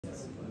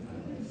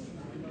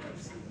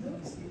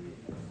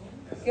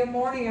Good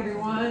morning,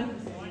 everyone.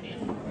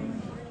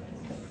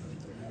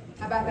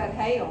 How about that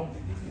hail?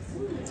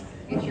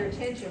 Get your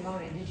attention,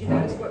 won't it? Did you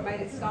notice what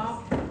made it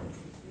stop?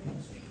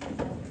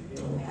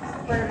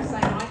 Prayer to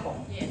St.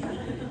 Michael.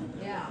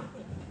 Yeah,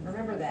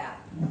 remember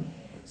that.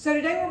 So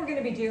today what we're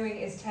going to be doing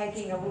is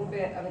taking a little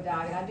bit of a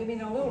dive, and I do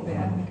mean a little bit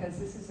because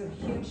this is a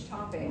huge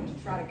topic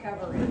to try to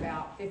cover in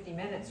about 50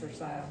 minutes or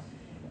so.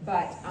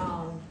 But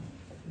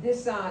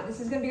this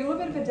is going to be a little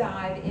bit of a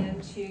dive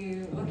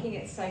into looking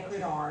at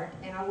sacred art,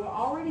 and I will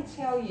already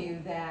tell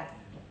you that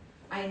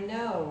I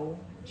know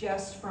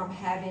just from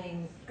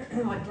having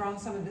drawn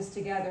some of this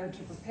together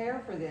to prepare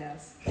for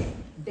this,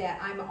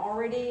 that I'm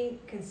already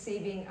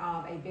conceiving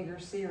of a bigger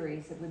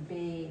series that would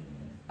be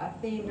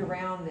themed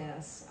around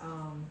this.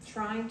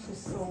 Trying to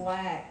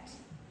select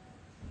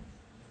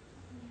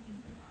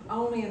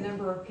only a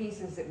number of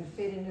pieces that would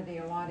fit into the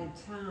allotted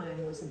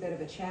time was a bit of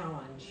a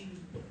challenge.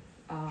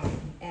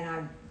 And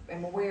I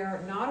am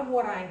aware not of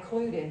what I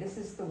included. This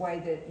is the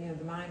way that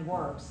the mind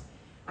works.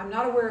 I'm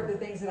not aware of the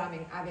things that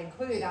I've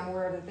included. I'm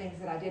aware of the things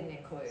that I didn't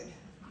include.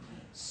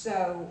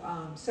 So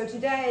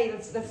today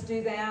let's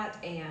do that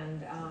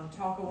and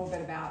talk a little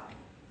bit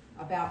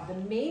about the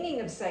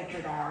meaning of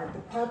sacred art, the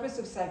purpose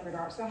of sacred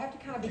art. So I have to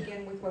kind of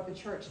begin with what the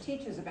church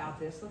teaches about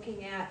this,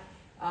 looking at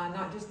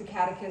not just the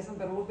catechism,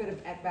 but a little bit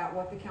about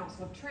what the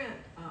Council of Trent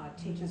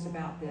teaches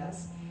about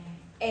this.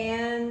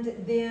 And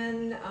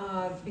then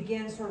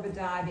begin sort of a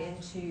dive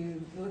into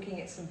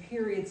looking at some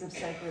periods of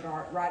sacred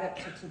art right up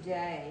to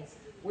today,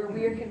 where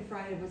we are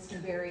confronted with some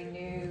very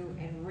new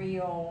and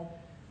real,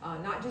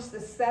 not just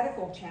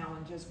aesthetical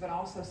challenges, but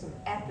also some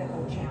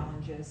ethical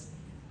challenges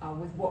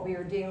with what we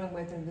are dealing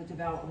with in the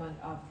development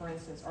of, for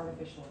instance,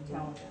 artificial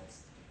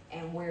intelligence,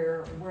 and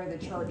where the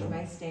church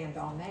may stand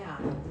on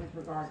that with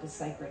regard to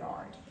sacred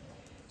art.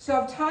 So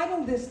I've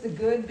titled this The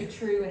Good, the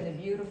True, and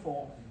the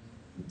Beautiful,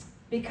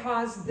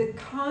 because the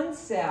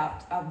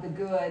concept of the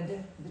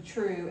good, the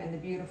true, and the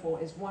beautiful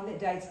is one that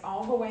dates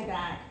all the way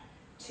back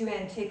to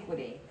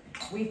antiquity.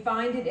 We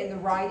find it in the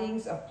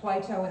writings of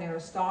Plato and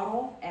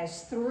Aristotle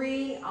as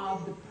three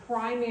of the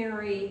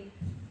primary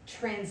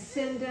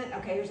transcendent,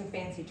 okay, here's a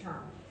fancy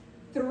term,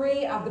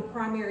 three of the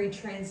primary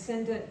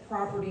transcendent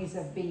properties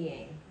of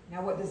being.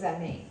 Now, what does that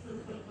mean?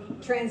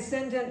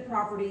 Transcendent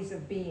properties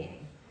of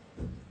being.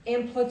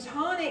 In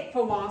Platonic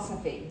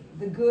philosophy,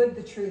 the good,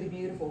 the true, the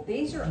beautiful,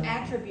 these are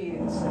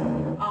attributes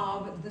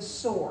of the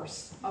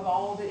source of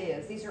all that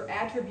is. These are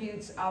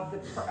attributes of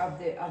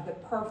the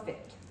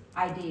perfect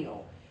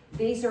ideal.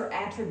 These are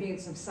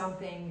attributes of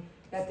something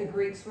that the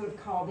Greeks would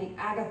have called the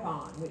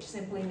agathon, which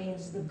simply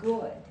means the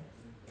good.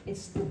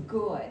 It's the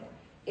good.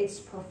 It's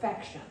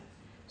perfection.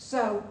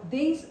 So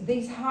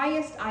these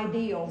highest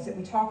ideals that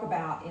we talk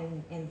about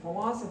in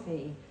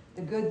philosophy,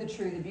 the good, the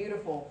true, the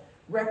beautiful,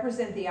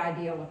 represent the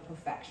ideal of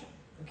perfection.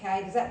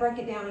 Okay? Does that break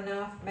it down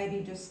enough?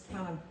 Maybe just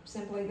kind of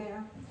simply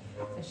there?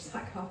 It's just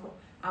like,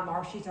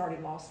 oh, she's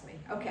already lost me.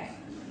 Okay.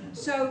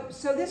 So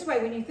this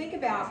way, when you think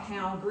about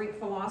how Greek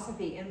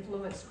philosophy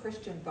influenced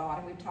Christian thought,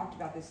 and we've talked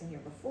about this in here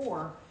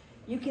before,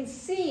 you can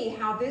see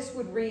how this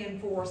would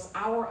reinforce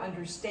our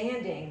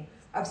understanding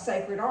of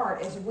sacred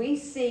art as we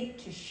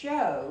seek to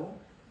show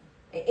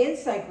in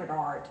sacred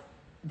art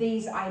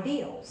these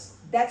ideals.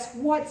 That's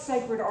what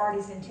sacred art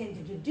is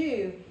intended to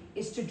do,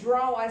 is to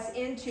draw us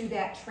into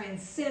that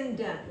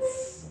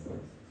transcendence.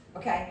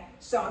 Okay,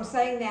 so I'm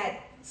saying that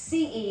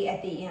CE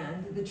at the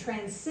end, the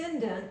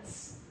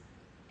transcendence,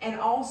 and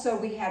also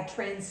we have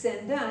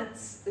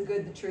transcendence, the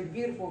good, the true, the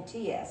beautiful,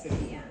 TS at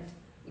the end.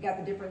 You got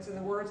the difference in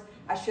the words?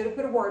 I should have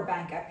put a word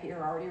bank up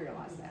here, I already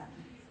realized that.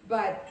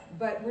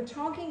 But we're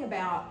talking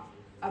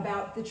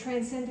about the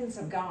transcendence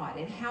of God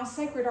and how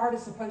sacred art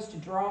is supposed to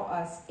draw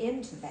us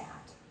into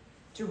that,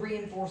 to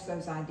reinforce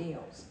those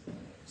ideals.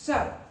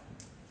 So,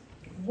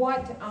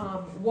 what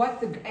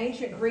the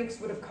ancient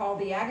Greeks would have called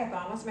the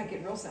agathon, let's make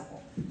it real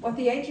simple. What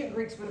the ancient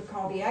Greeks would have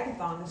called the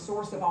agathon, the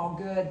source of all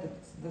good,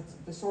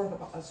 the source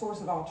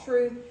of all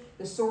truth,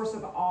 the source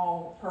of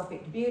all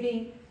perfect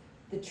beauty,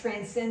 the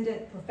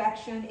transcendent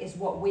perfection, is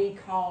what we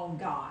call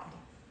God.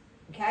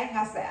 Okay,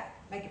 how's that?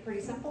 Make it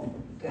pretty simple?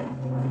 Good.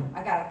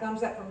 I got a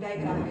thumbs up from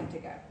David, I'm good to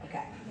go.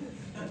 Okay.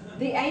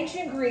 The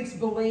ancient Greeks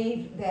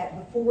believed that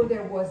before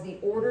there was the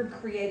ordered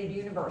created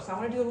universe, I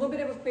want to do a little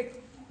bit of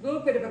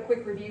a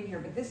quick review here,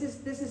 but this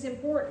is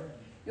important.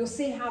 You'll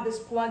see how this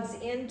plugs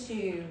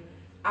into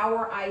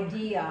our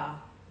idea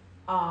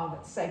of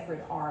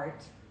sacred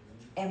art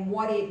and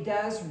what it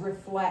does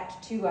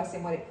reflect to us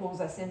and what it pulls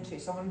us into.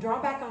 So I'm going to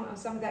draw back on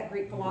some of that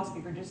Greek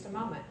philosophy for just a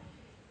moment.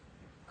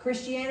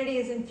 Christianity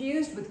is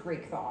infused with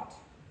Greek thought.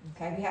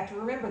 Okay, we have to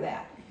remember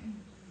that.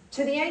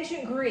 To the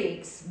ancient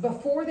Greeks,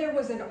 before there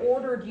was an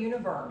ordered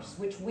universe,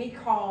 which we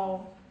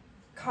call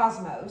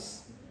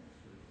cosmos,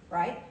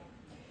 right?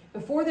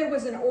 Before there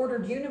was an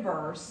ordered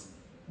universe,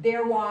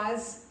 there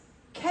was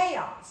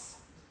chaos.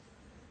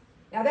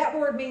 Now that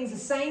word means the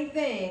same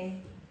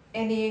thing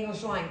in the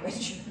English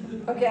language,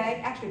 okay?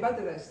 Actually, both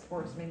of those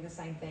words mean the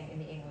same thing in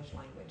the English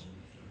language.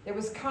 There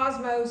was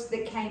cosmos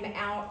that came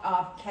out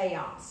of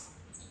chaos.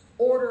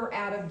 order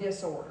out of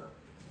disorder.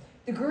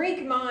 The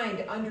Greek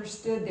mind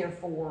understood,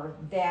 therefore,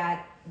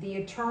 that the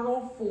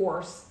eternal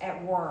force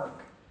at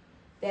work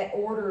that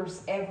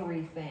orders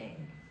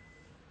everything,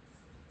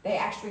 they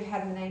actually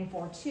had a name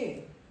for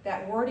too.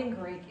 That word in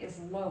Greek is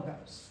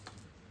logos.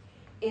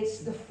 It's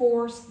the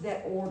force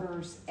that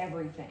orders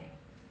everything,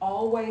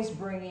 always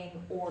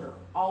bringing order,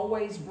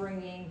 always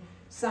bringing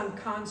some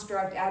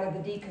construct out of the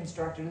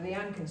deconstructed or the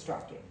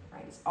unconstructed,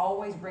 right? It's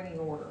always bringing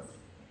order.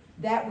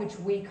 That which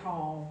we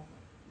call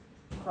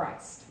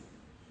Christ.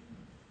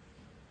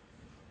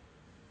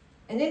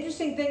 An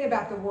interesting thing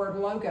about the word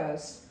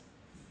logos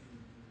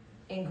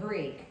in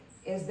Greek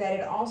is that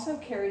it also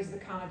carries the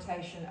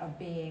connotation of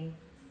being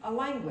a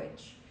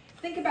language.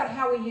 Think about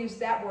how we use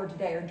that word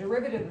today, or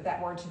derivative of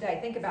that word today.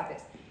 Think about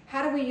this.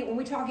 How do we, when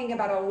we're talking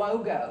about a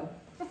logo,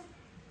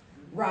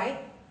 right?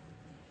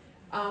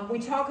 We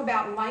talk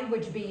about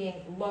language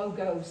being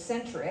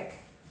logocentric.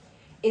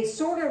 It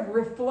sort of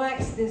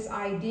reflects this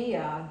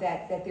idea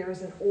that there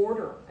is an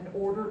order,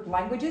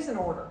 language is an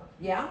order,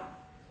 yeah?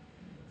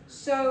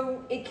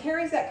 So it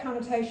carries that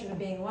connotation of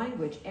being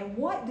language. And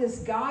what does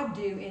God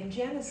do in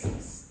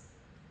Genesis?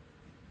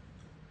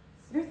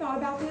 Have you ever thought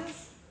about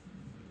this?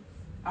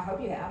 I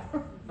hope you have.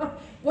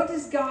 What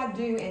does God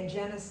do in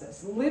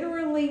Genesis?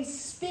 Literally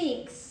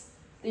speaks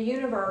the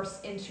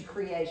universe into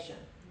creation.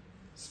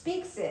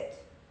 Speaks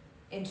it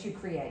into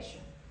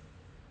creation.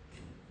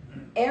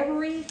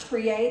 Every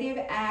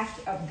creative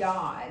act of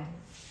God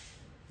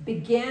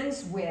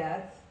begins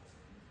with,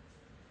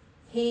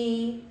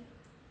 He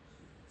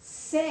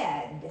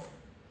said.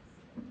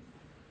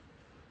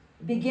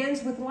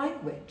 Begins with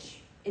language.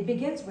 It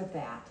begins with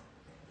that.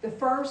 The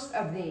first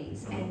of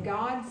these, and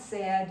God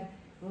said,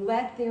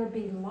 let there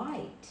be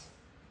light.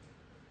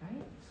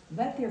 Right?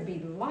 Let there be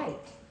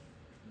light.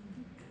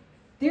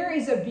 There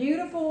is a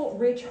beautiful,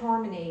 rich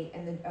harmony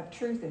of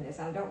truth in this.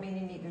 I don't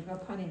mean there's no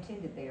pun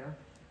intended there.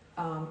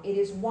 It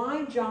is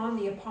why John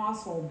the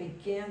Apostle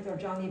begins, or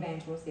John the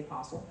Evangelist, the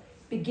Apostle,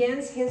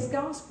 begins his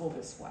gospel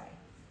this way.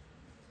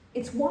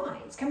 It's why.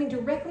 It's coming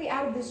directly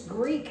out of this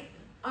Greek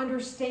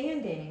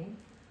understanding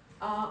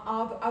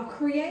of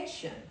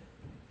creation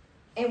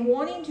and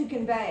wanting to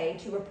convey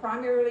to a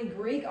primarily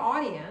Greek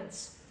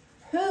audience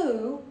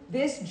who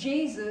this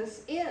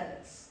Jesus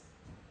is.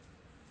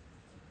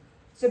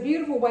 It's a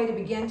beautiful way to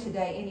begin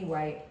today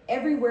anyway.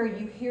 Everywhere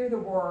you hear the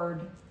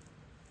word,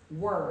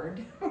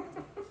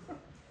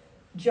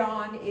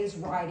 John is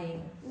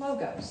writing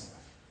logos.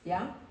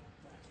 Yeah?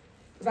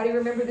 Everybody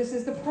remember this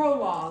is the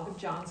prologue of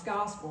John's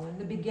Gospel. In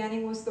the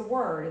beginning was the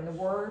Word, and the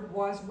Word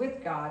was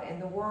with God, and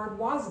the Word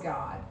was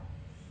God.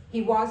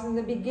 He was in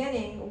the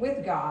beginning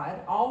with God.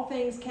 All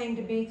things came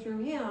to be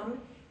through Him,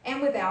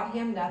 and without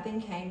Him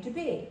nothing came to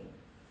be.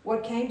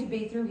 What came to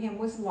be through Him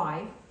was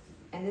life,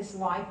 and this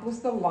life was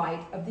the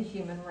light of the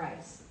human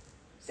race.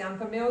 Sound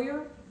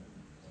familiar?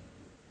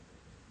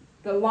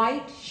 The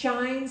light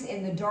shines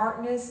in the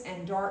darkness,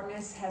 and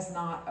darkness has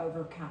not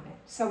overcome it.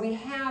 So we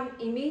have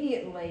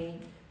immediately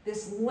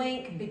this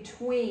link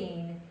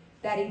between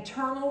that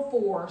eternal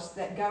force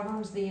that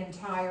governs the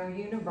entire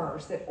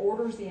universe, that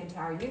orders the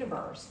entire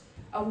universe,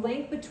 a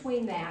link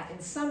between that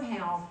and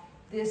somehow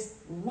this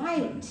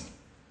light.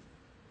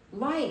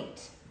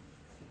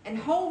 And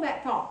hold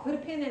that thought. Put a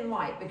pin in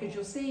light, because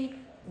you'll see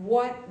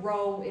what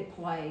role it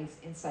plays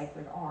in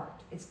sacred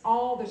art. There's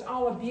all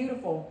a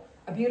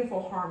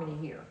beautiful harmony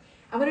here.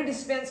 I'm going to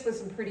dispense with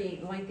some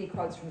pretty lengthy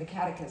quotes from the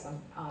Catechism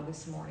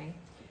this morning.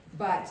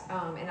 But,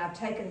 and I've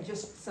taken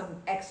just some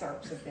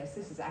excerpts of this.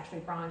 This is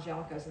actually Fra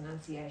Angelico's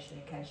Annunciation,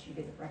 in case you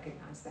didn't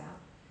recognize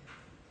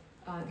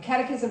that. The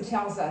Catechism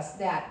tells us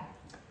that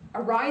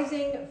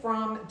arising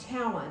from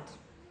talent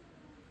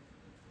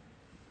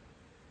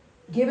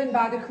given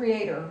by the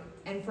Creator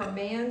and from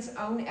man's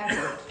own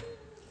effort,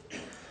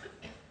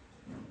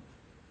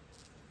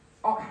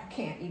 I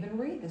can't even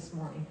read this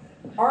morning.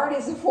 Art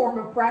is a form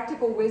of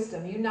practical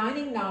wisdom,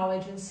 uniting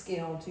knowledge and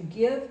skill could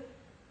give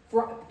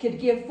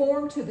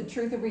form to the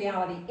truth of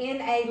reality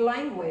in a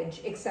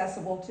language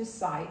accessible to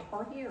sight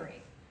or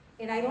hearing.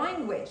 In a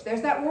language.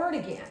 There's that word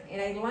again. In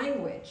a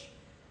language.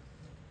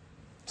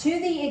 To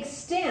the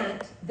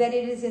extent that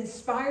it is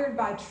inspired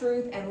by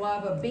truth and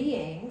love of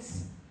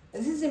beings,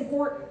 this is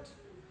important.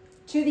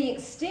 To the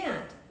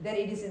extent that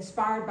it is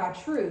inspired by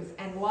truth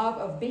and love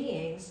of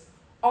beings,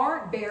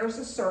 art bears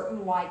a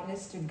certain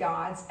likeness to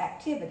God's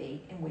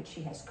activity in which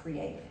He has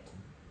created.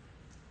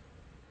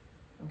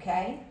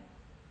 Okay?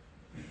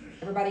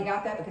 Everybody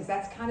got that? Because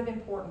that's kind of an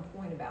important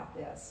point about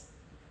this.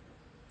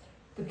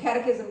 The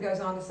Catechism goes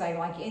on to say,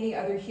 like any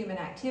other human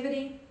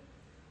activity,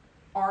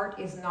 art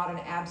is not an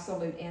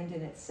absolute end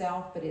in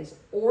itself, but is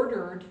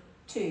ordered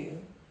to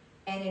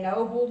and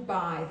ennobled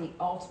by the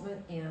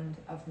ultimate end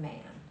of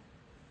man.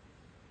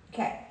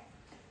 Okay,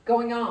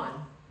 going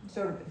on,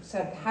 so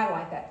to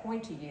highlight that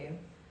point to you,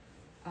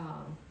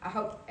 I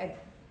hope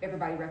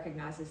everybody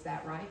recognizes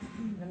that, right?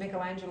 The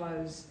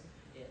Michelangelo's,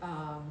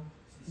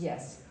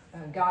 yes.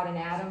 God and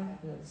Adam,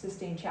 the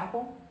Sistine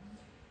Chapel.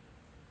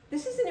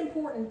 This is an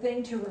important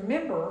thing to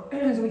remember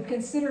as we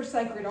consider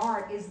sacred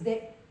art, is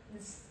that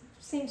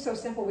seems so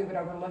simple we would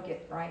overlook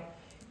it, right?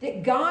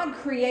 That God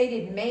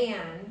created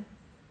man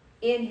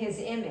in his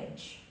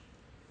image.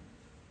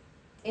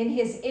 In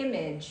his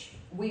image,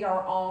 we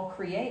are all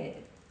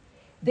created.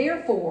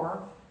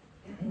 Therefore,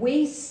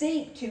 we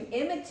seek to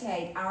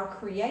imitate our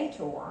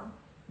Creator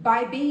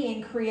by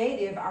being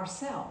creative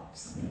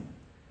ourselves.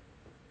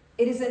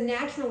 It is a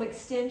natural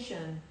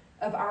extension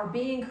of our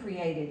being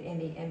created in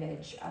the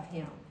image of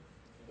Him,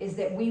 is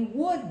that we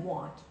would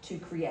want to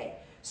create.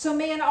 So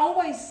man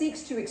always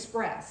seeks to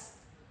express,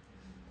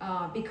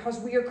 because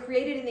we are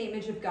created in the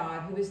image of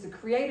God, who is the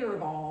creator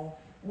of all.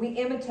 We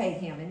imitate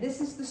Him, and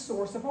this is the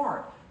source of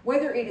art.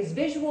 Whether it is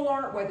visual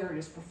art, whether it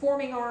is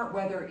performing art,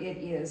 whether it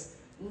is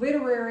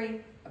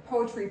literary,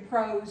 poetry,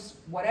 prose,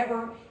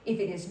 whatever, if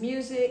it is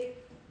music,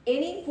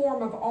 any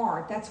form of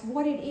art, that's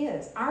what it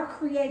is. Our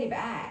creative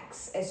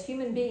acts as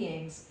human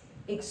beings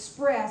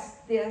express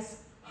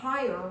this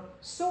higher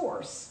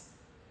source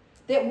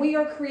that we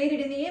are created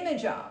in the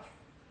image of.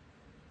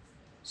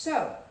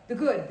 So, the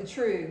good, the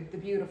true, the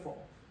beautiful.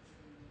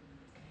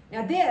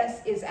 Now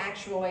this is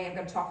actually, I'm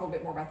going to talk a little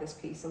bit more about this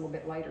piece a little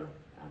bit later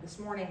this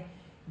morning.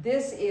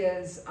 This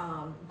is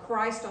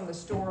Christ on the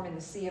storm in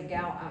the Sea of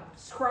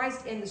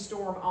Christ in the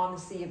Storm on the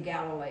Sea of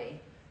Galilee,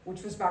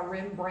 which was by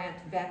Rembrandt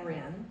van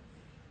Rijn.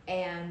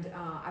 And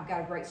I've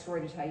got a great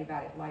story to tell you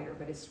about it later,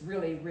 but it's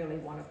really, really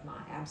one of my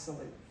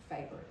absolute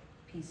favorite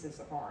pieces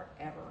of art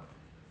ever.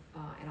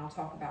 And I'll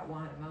talk about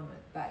why in a moment.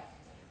 But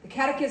the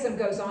Catechism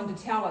goes on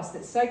to tell us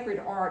that sacred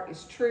art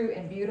is true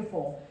and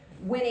beautiful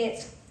when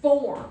its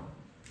form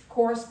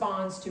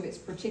corresponds to its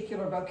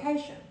particular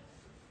vocation,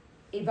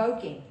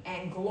 evoking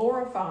and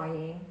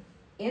glorifying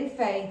in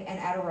faith and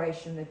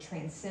adoration the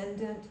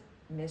transcendent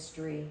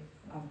mystery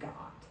of God.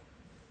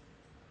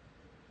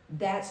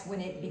 That's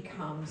when it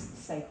becomes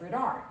sacred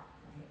art,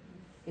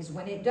 is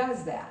when it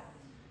does that.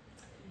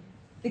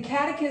 The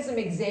Catechism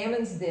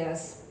examines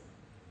this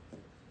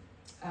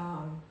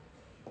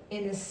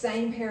in the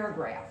same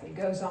paragraph. It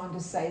goes on to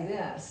say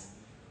this: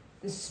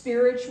 the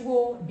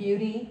spiritual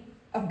beauty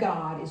of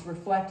God is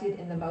reflected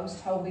in the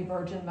most holy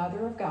Virgin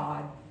Mother of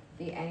God,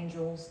 the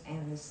angels,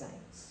 and the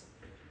saints.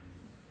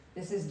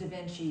 This is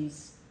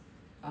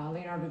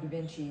Leonardo da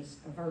Vinci's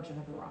Virgin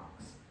of the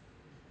Rocks.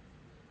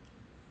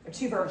 There are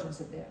two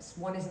versions of this.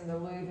 One is in the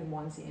Louvre and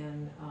one's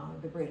in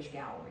the British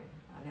Gallery,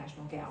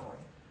 National Gallery.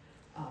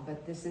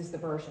 But this is the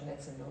version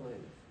that's in the Louvre.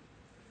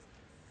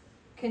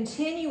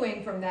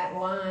 Continuing from that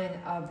line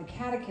of the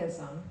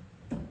Catechism,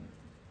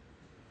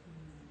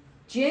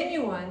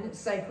 genuine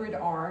sacred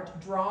art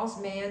draws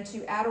man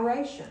to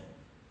adoration,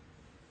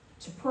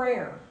 to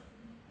prayer,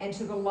 and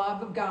to the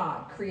love of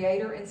God,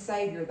 Creator and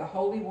Savior, the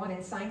Holy One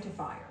and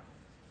Sanctifier.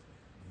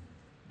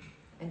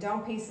 And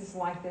don't pieces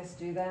like this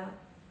do that?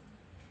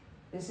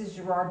 This is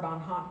Gerard von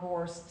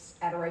Honthorst's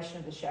Adoration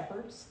of the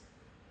Shepherds,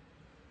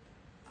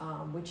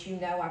 which you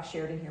know I've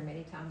shared in here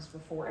many times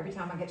before. Every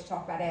time I get to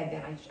talk about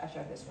Advent, I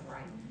show this one,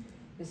 right?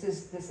 This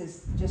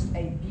is just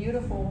a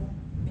beautiful,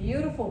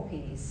 beautiful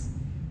piece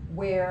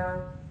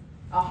where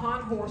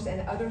Honthorst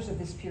and others of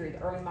this period,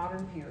 the early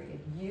modern period,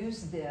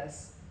 use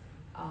this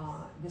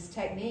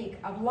technique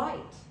of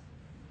light.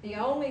 The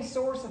only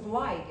source of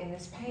light in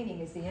this painting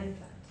is the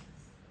infant.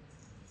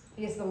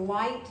 He is the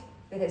light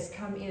that has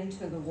come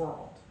into the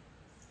world.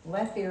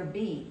 Let there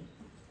be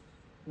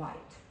light.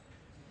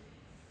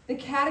 The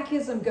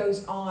Catechism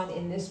goes on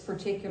in this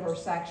particular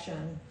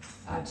section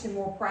to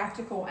more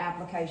practical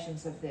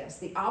applications of this.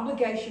 The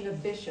obligation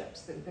of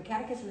bishops. The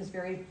Catechism is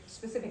very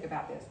specific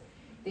about this.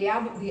 The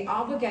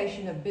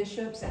obligation of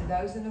bishops and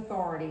those in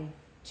authority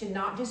to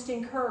not just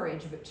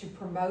encourage, but to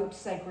promote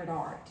sacred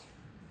art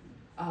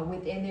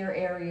within their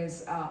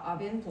areas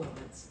of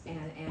influence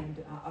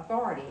and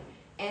authority,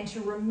 and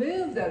to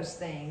remove those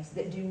things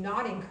that do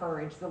not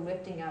encourage the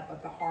lifting up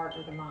of the heart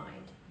or the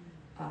mind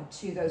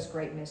to those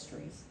great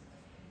mysteries.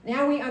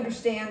 Now we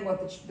understand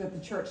what the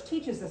church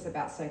teaches us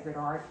about sacred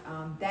art.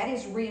 That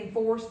is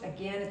reinforced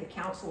again at the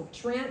Council of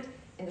Trent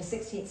in the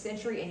 16th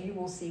century, and you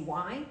will see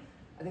why.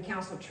 The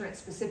Council of Trent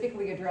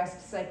specifically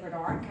addressed sacred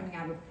art coming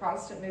out of the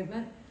Protestant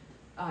movement.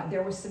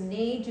 There was some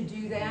need to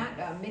do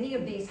that. Many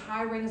of these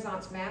high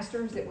Renaissance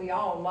masters that we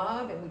all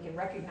love and we can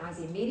recognize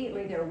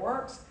immediately their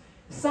works,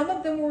 some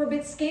of them were a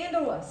bit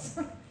scandalous,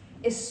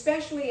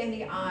 especially in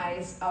the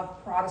eyes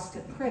of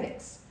Protestant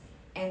critics.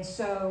 And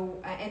so,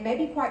 and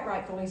maybe quite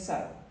rightfully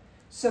so.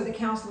 So the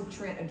Council of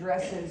Trent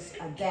addresses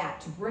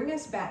that to bring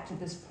us back to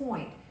this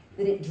point,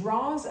 that it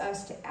draws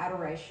us to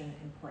adoration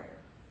and prayer,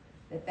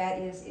 that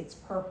is its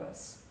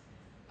purpose.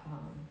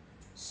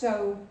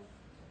 So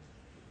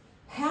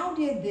how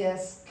did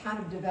this kind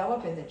of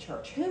develop in the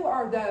church? Who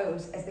are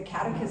those, as the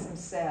Catechism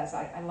says,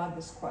 I love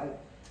this quote,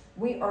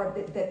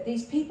 that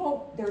these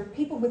people, there are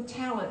people with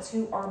talents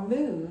who are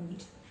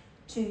moved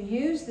to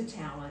use the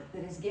talent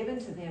that is given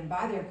to them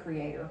by their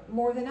Creator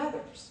more than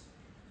others.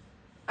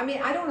 I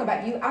mean, I don't know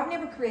about you, I've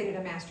never created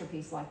a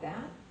masterpiece like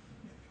that,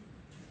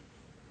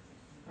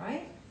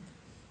 right?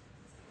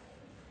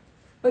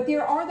 But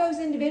there are those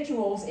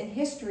individuals in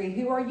history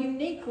who are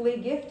uniquely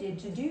gifted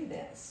to do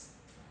this.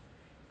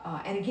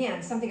 And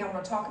again, something I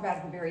want to talk about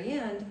at the very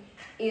end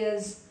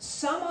is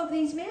some of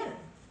these men,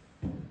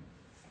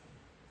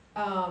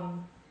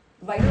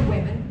 later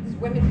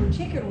women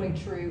particularly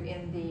true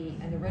in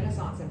the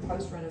Renaissance and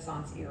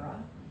post-Renaissance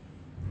era.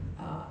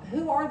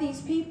 Who are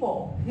these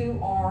people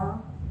who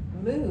are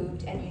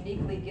moved and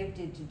uniquely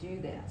gifted to do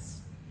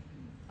this?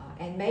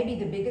 And maybe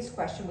the biggest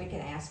question we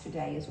can ask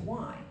today is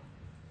why?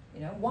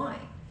 You know, why?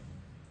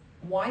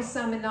 Why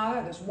some and not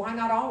others? Why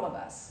not all of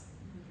us?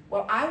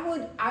 Well,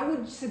 I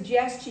would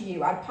suggest to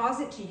you, I'd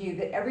posit to you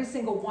that every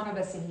single one of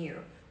us in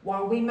here,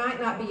 while we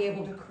might not be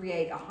able to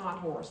create a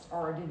Honthorst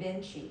or a Da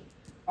Vinci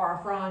or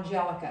a Fra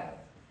Angelico,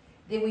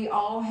 then we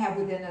all have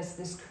within us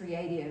this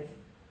creative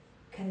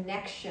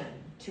connection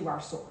to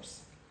our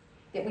source,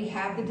 that we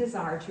have the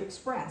desire to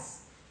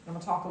express. And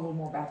we'll talk a little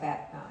more about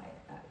that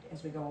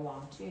as we go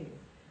along too.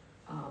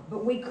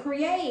 But we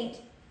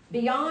create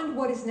beyond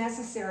what is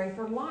necessary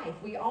for life.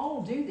 We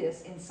all do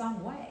this in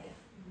some way.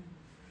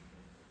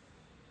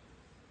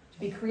 To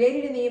be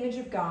created in the image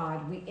of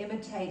God, we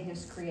imitate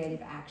his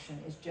creative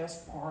action is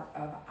just part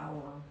of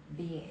our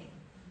being,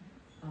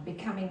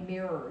 becoming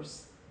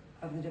mirrors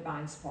of the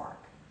divine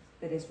spark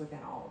that is within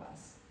all of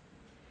us.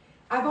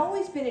 I've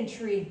always been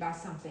intrigued by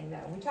something,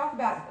 though. We talk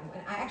about,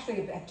 I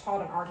actually have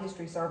taught an art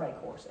history survey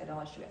course at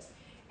LSUS.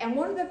 And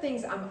one of the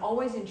things I'm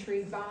always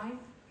intrigued by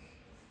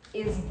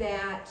is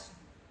that,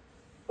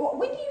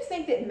 when do you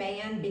think that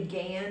man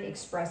began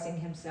expressing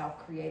himself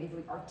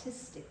creatively,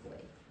 artistically?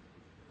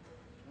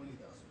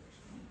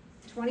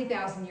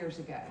 20,000 years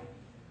ago.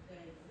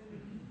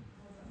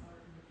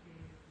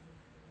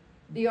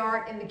 The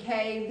art in the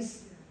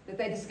caves that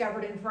they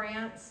discovered in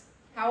France.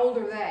 How old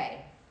are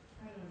they?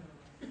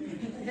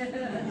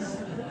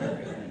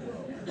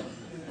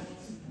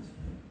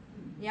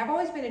 Yeah, I've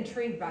always been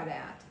intrigued by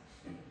that.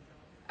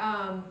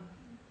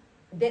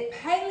 That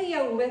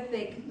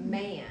Paleolithic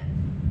man,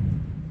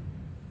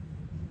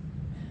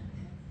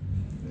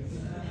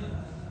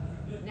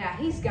 now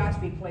he's got to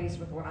be pleased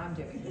with what I'm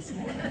doing this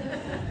morning.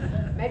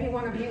 Maybe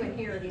one of you in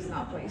here he's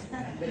not pleased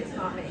with it, but it's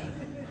not me.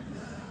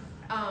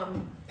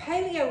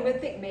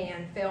 Paleolithic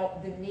man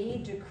felt the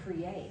need to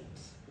create.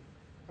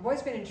 I've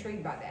always been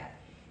intrigued by that.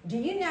 Do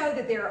you know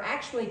that there are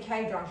actually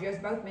cave drawings? You guys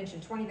both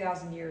mentioned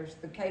 20,000 years.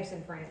 The caves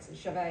in France,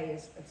 Chevet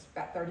it's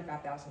about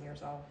 35,000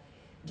 years old.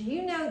 Do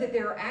you know that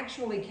there are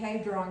actually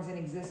cave drawings in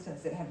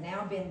existence that have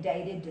now been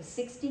dated to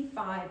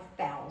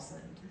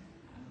 65,000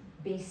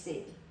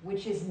 BC,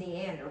 which is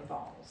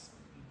Neanderthals?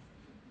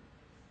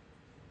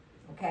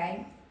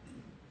 Okay?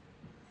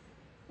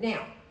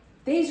 Now,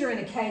 these are in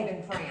a cave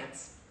in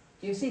France.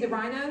 Do you see the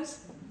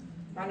rhinos?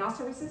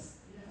 Rhinoceroses?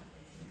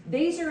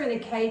 These are in a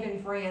cave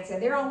in France,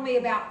 and they're only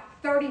about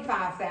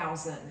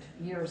 35,000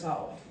 years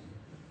old.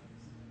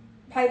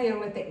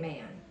 Paleolithic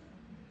man.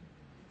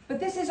 But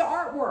this is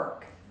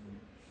artwork.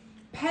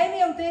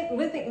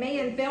 Paleolithic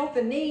man felt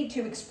the need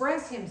to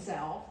express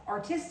himself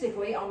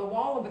artistically on the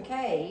wall of a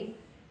cave,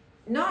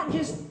 not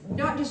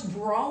just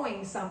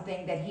drawing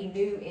something that he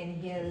knew in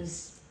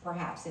his,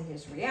 perhaps in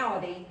his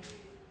reality,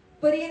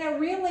 but in a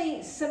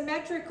really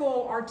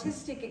symmetrical,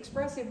 artistic,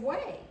 expressive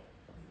way.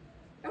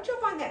 Don't you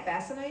find that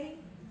fascinating?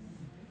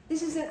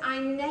 This is an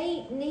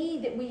innate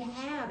need that we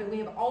have, and we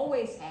have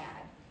always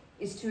had,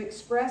 is to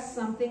express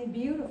something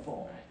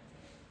beautiful.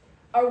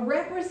 A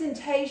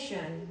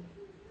representation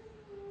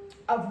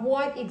of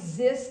what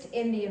exists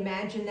in the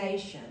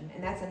imagination,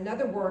 and that's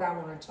another word I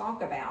want to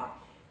talk about.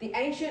 The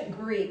ancient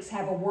Greeks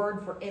have a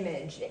word for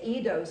image.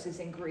 Eidos is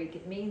in Greek.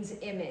 It means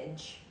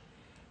image.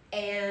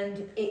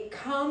 And it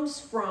comes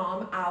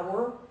from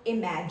our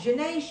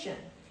imagination.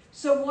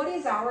 So what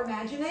is our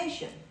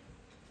imagination?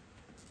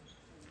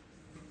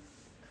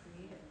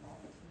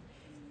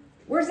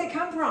 Where does it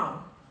come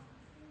from?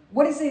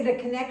 What is it a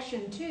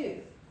connection to?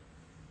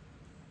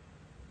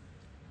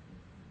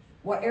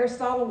 What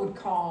Aristotle would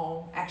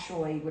call,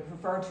 actually would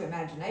refer to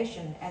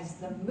imagination as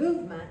the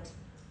movement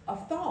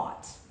of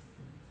thought.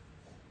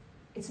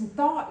 It's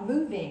thought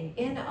moving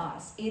in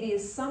us. It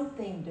is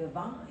something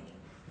divine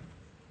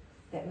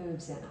that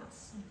moves in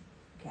us.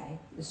 Okay?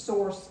 The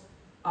source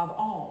of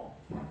all.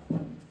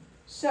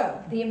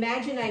 So, the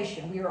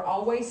imagination, we are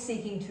always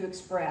seeking to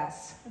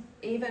express,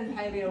 even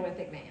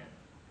Paleolithic man,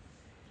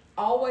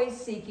 always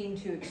seeking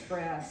to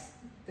express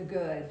the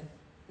good,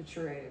 the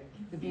true,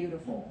 the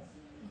beautiful.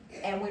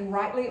 And when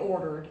rightly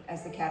ordered,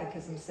 as the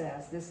Catechism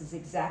says, this is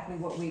exactly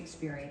what we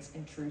experience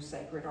in true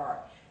sacred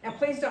art. Now,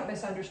 please don't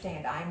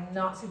misunderstand. I'm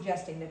not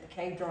suggesting that the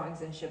cave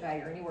drawings in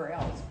Chevet or anywhere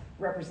else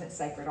represent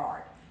sacred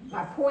art.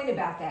 My point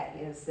about that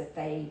is that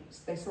they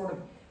sort of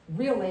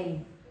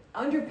really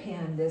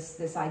underpin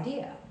this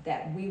idea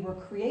that we were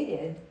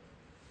created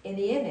in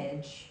the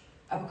image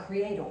of a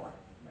creator.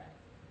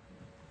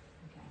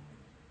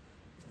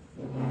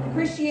 Okay.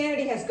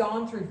 Christianity has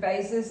gone through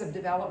phases of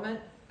development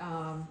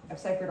of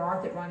sacred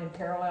art that run in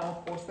parallel,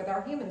 of course, with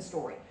our human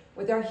story,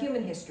 with our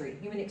human history,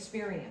 human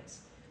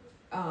experience.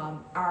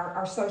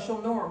 Our social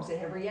norms at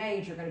every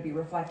age are going to be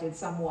reflected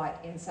somewhat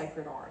in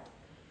sacred art.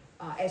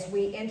 As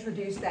we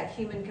introduce that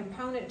human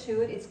component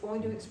to it, it's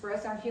going to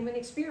express our human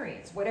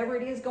experience, whatever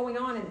it is going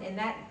on in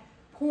that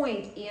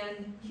point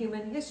in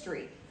human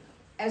history,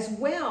 as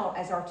well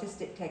as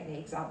artistic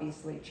techniques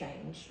obviously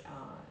change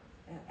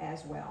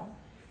as well.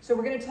 So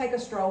we're going to take a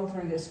stroll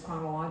through this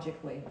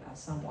chronologically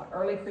somewhat.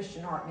 Early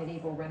Christian art,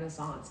 medieval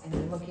Renaissance, and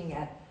then looking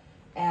at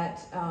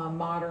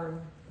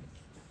modern,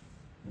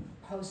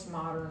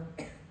 postmodern.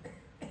 Did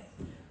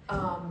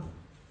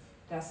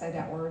I say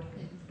that word?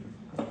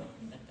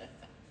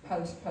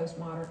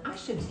 Postmodern. I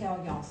should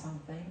tell y'all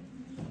something.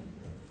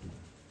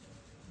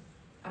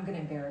 I'm going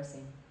to embarrass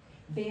him.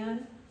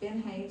 Ben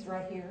Haynes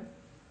right here.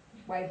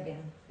 Wave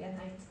Ben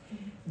Haynes.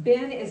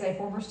 Ben is a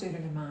former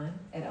student of mine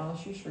at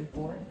LSU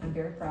Shreveport. I'm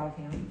very proud of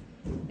him.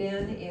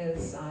 Ben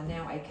is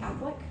now a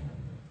Catholic,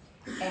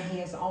 and he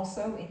is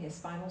also in his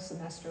final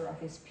semester of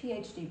his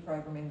PhD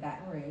program in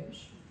Baton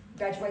Rouge.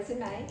 Graduates in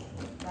May,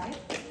 right?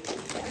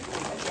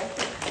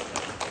 Yes.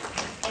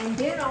 And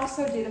Ben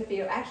also did a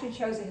field, actually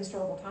chose a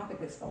historical topic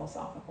that's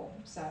philosophical.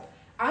 So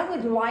I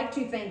would like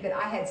to think that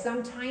I had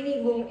some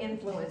tiny little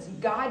influence.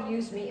 God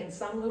used me in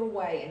some little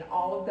way in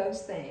all of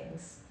those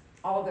things,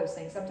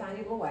 some tiny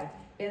little way.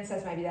 Ben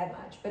says maybe that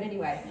much, but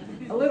anyway,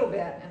 a little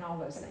bit and all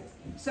those things.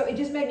 So it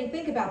just made me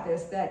think about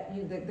this, that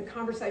the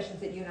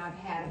conversations that you and I have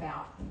had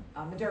about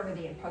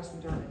modernity and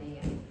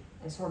postmodernity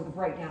and sort of the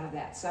breakdown of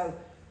that. So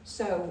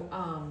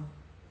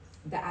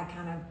that I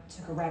kind of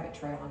took a rabbit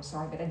trail, I'm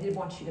sorry, but I did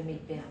want you to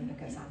meet Ben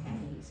because I'm happy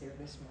he's here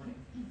this morning.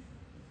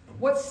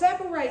 What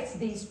separates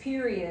these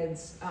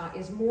periods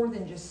is more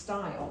than just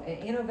style.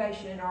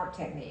 Innovation in art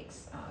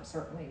techniques,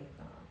 certainly,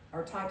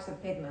 or types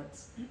of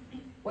pigments.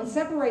 What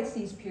separates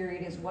these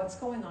periods is what's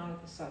going on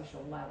at the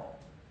social level.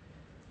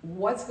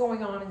 What's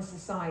going on in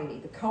society,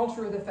 the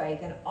culture of the faith.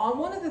 And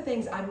one of the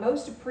things I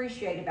most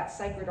appreciate about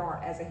sacred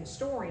art as a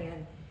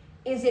historian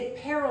is it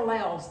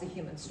parallels the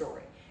human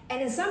story.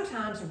 And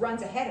sometimes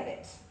runs ahead of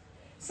it.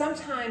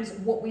 Sometimes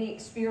what we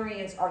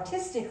experience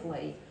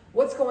artistically,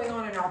 what's going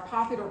on in our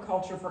popular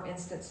culture, for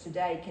instance,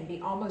 today, can be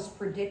almost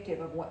predictive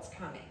of what's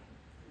coming.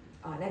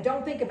 Now,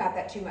 don't think about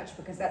that too much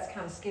because that's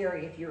kind of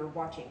scary if you're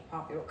watching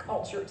popular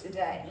culture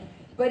today.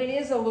 But it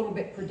is a little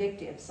bit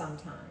predictive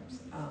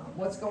sometimes.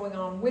 What's going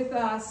on with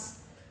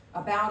us,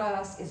 about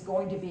us, is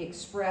going to be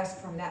expressed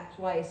from that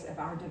place of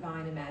our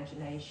divine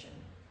imagination.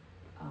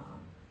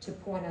 To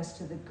point us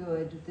to the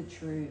good, the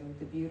true,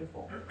 the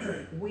beautiful.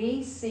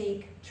 We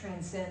seek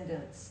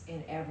transcendence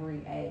in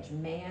every age.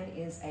 Man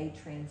is a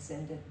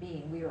transcendent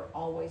being. We are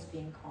always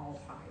being called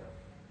higher.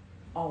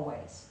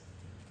 Always.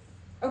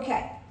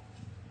 Okay.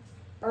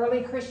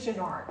 Early Christian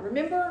art.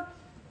 Remember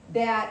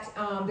that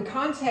the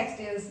context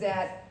is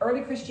that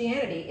early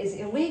Christianity is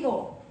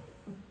illegal.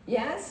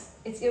 Yes?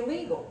 It's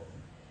illegal.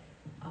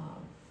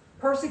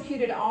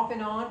 Persecuted off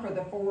and on for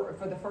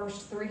the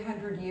first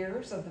 300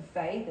 years of the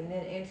faith, and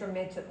then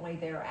intermittently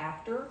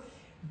thereafter,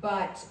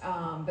 but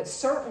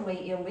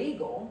certainly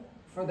illegal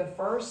for the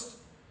first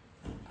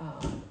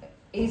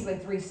easily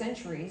 3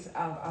 centuries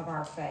of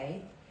our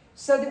faith,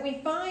 so that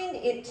we find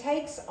it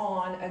takes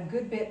on a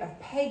good bit of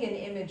pagan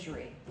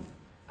imagery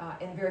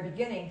in the very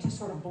beginning to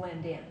sort of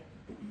blend in,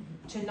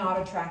 to not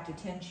attract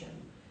attention.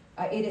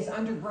 It is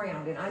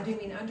underground, and I do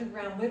mean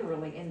underground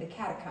literally, in the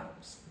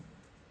catacombs.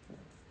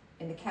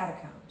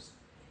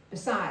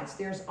 Besides,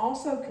 there's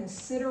also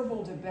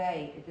considerable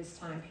debate at this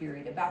time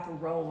period about the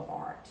role of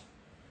art,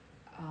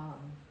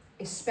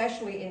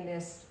 especially in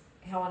this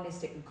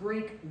Hellenistic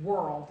Greek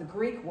world, the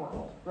Greek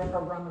world,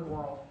 Greco-Roman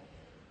world.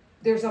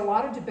 There's a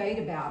lot of debate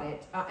about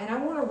it, and I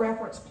want to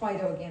reference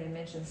Plato again and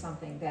mention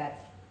something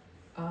that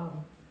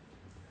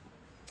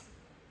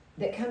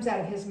comes out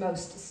of his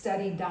most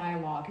studied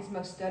dialogue, his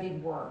most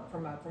studied work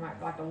from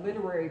like a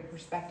literary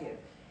perspective.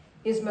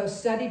 His most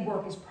studied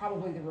work is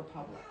probably the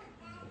Republic.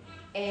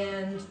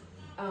 And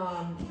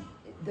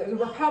the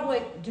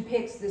Republic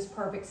depicts this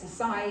perfect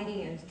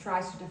society and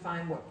tries to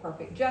define what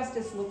perfect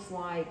justice looks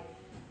like.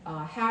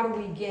 How do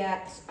we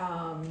get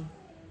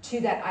to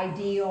that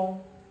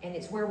ideal? And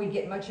it's where we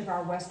get much of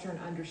our Western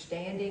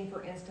understanding,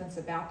 for instance,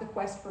 about the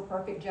quest for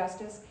perfect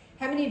justice.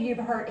 How many of you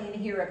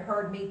have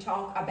heard me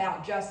talk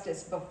about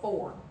justice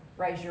before?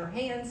 Raise your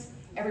hands.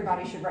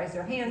 Everybody should raise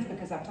their hands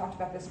because I've talked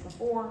about this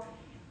before.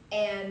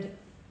 And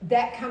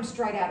that comes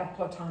straight out of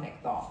Platonic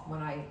thought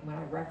when I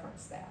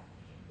reference that.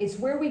 It's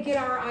where we get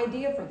our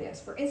idea for this.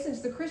 For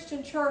instance, the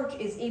Christian church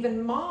is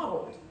even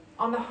modeled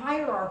on the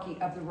hierarchy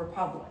of the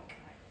Republic.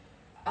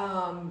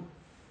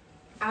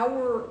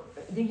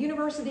 The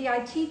university I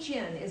teach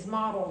in is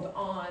modeled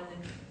on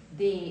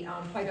the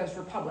Plato's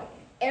Republic.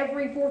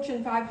 Every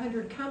Fortune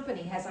 500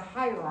 company has a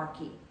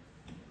hierarchy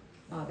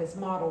that's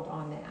modeled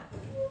on that.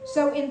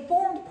 So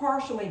informed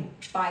partially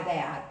by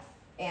that,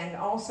 and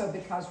also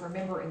because,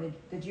 remember, in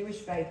the Jewish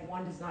faith,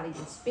 one does not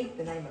even speak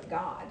the name of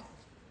God.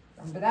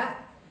 Remember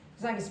that?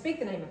 Does not even speak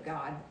the name of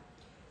God.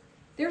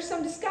 There's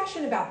some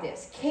discussion about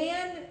this.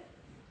 Can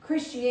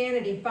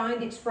Christianity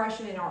find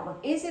expression in artwork?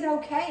 Is it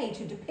okay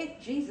to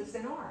depict Jesus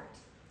in art?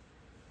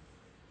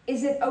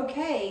 Is it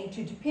okay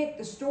to depict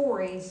the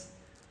stories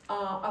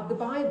of the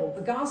Bible,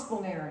 the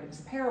gospel narratives,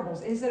 the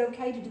parables, is it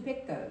okay to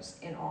depict those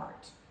in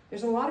art?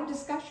 There's a lot of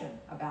discussion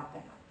about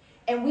that.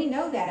 And we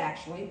know that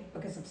actually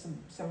because of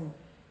some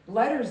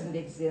letters that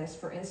exist.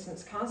 For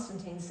instance,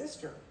 Constantine's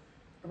sister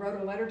wrote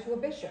a letter to a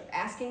bishop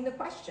asking the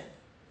question,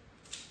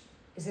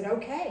 is it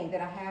okay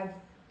that I have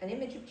an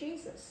image of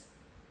Jesus?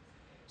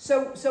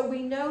 So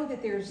we know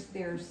that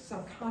there's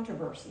some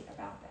controversy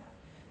about that.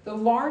 The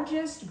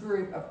largest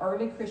group of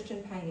early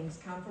Christian paintings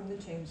come from the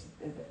tombs,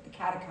 the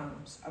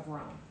catacombs of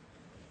Rome,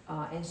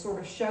 and sort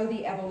of show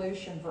the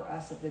evolution for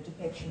us of the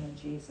depiction of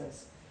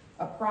Jesus,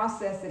 a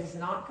process that is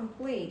not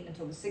complete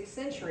until the 6th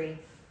century,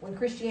 when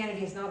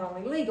Christianity is not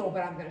only legal,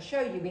 but I'm going to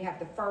show you, we have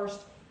the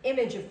first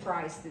image of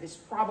Christ that is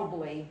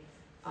probably,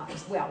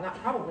 well, not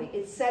probably,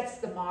 it sets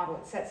the model,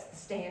 it sets the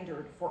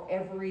standard for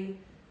every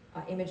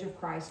image of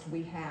Christ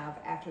we have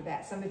after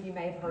that. Some of you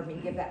may have heard me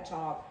give that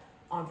talk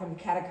on From the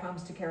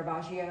Catacombs to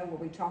Caravaggio, where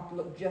we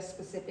look just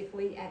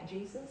specifically at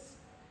Jesus,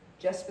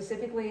 just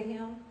specifically at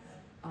him,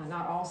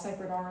 not all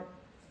sacred art.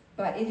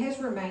 But it has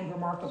remained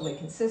remarkably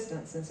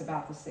consistent since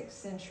about the 6th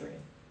century.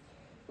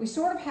 We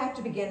sort of have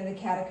to begin in the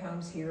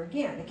catacombs here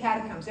again. The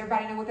catacombs,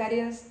 everybody know what that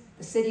is?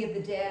 The city of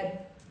the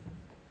dead.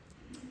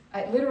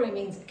 It literally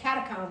means,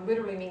 catacomb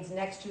literally means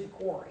next to the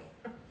quarry.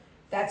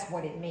 That's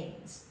what it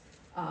means.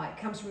 It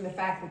comes from the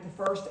fact that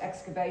the first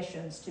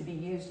excavations to be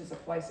used as a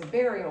place of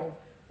burial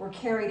were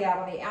carried out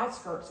on the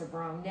outskirts of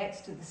Rome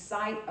next to the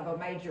site of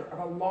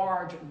a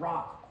large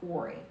rock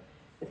quarry.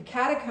 But the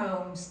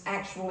catacombs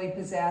actually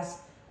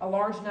possess a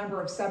large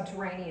number of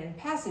subterranean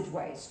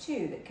passageways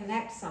too that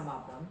connect some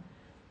of them.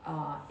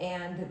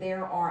 And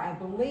there are, I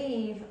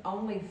believe,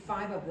 only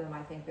 5 of them,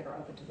 I think, that are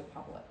open to the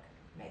public,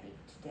 maybe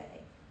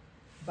today.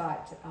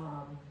 But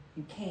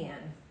you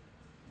can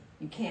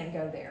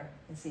go there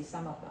and see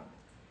some of them.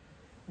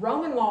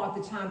 Roman law at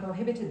the time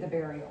prohibited the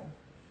burial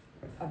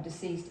of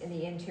deceased in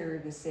the interior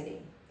of the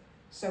city.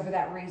 So for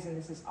that reason,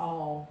 this is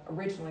all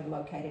originally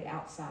located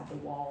outside the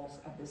walls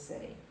of the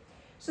city.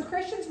 So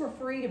Christians were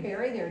free to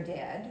bury their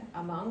dead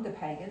among the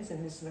pagans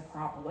in this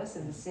necropolis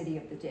in the city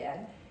of the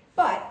dead,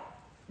 but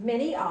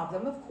many of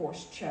them, of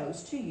course,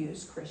 chose to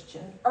use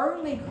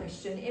early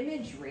Christian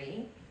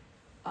imagery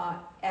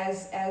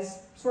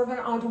as sort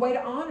of a way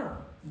to honor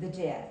the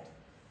dead.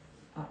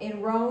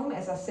 In Rome,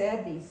 as I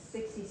said, these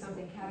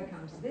 60-something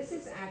catacombs, this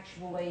is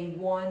actually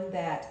one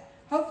that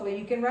hopefully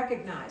you can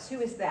recognize. Who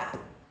is that?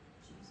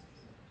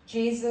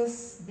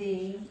 Jesus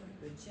the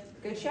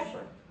Good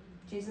Shepherd.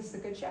 Jesus the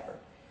Good Shepherd.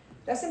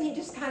 Doesn't he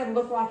just kind of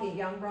look like a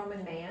young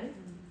Roman man?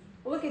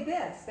 Well, look at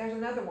this. There's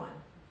another one.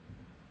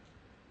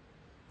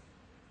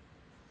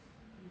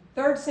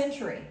 3rd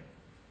century.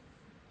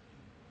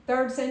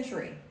 3rd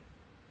century.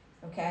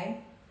 Okay?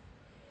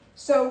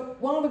 So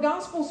while the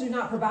Gospels do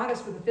not provide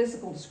us with a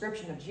physical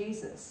description of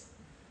Jesus,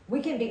 we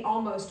can be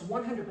almost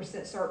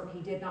 100% certain he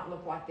did not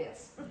look like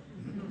this.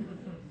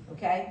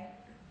 Okay?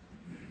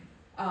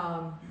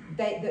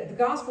 The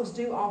Gospels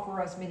do offer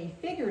us many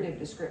figurative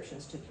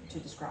descriptions to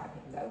describe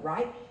him, though,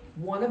 right?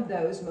 One of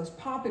those most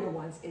popular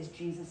ones is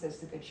Jesus as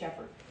the Good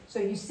Shepherd. So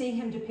you see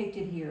him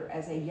depicted here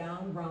as a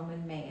young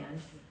Roman man.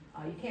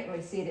 You can't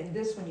really see it in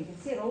this one. You can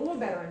see it a little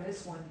better in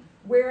this one.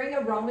 Wearing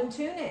a Roman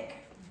tunic.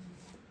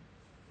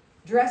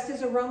 Dressed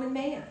as a Roman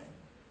man.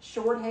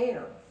 Short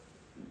hair.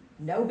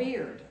 No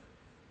beard.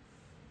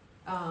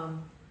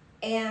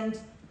 And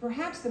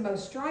perhaps the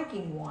most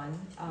striking one,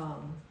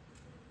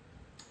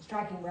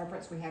 striking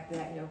reference we have to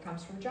that,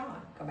 comes from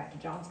John. Go back to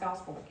John's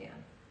Gospel again.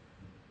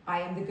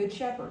 I am the Good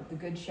Shepherd. The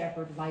Good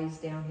Shepherd lays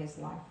down his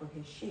life for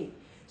his sheep.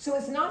 So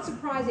it's not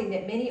surprising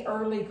that many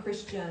early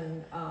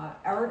Christian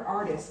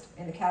artists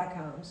in the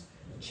catacombs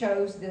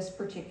chose this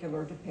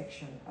particular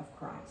depiction of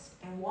Christ.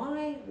 And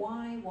why?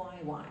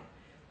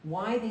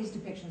 Why these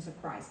depictions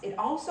of Christ? It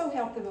also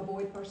helped them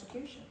avoid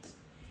persecutions.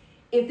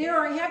 If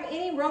have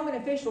any Roman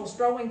officials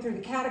strolling through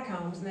the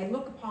catacombs and they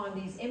look upon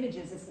these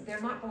images,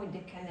 they're not going to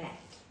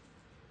connect.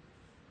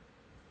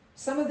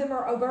 Some of them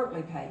are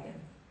overtly pagan.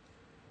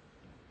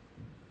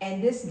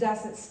 And this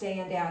doesn't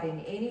stand out in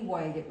any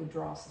way that would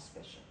draw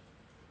suspicion.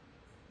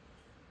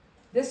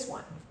 This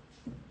one.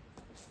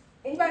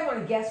 Anybody want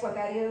to guess what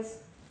that is?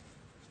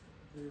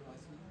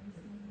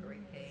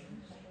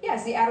 Yeah,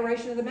 it's the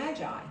Adoration of the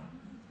Magi.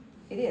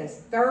 It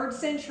is. 3rd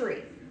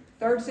century.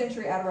 3rd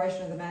century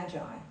Adoration of the Magi.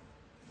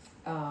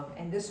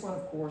 And this one,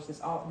 of course, this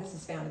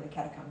is found in the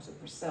catacombs of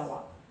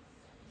Priscilla.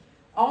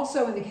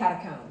 Also in the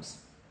catacombs.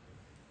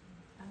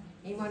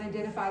 Anyone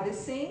identify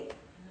this scene?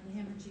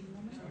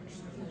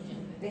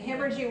 The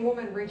hemorrhaging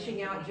woman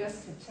reaching out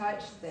just to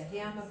touch the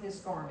hem of his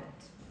garment.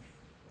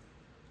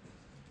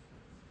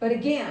 But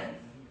again,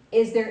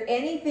 is there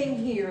anything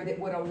here that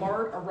would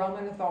alert a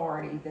Roman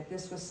authority that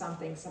this was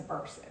something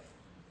subversive,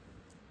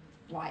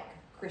 like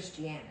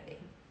Christianity?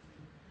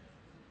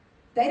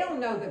 They don't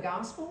know the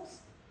Gospels.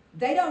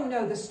 They don't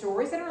know the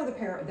stories. They don't know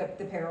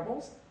the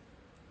parables.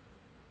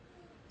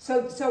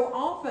 So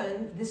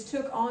often this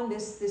took on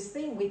this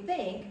thing, we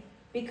think,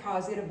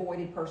 because it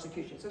avoided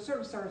persecution. So it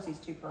sort of serves these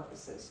two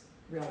purposes,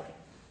 really.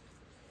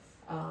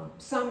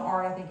 Some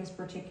art, I think, is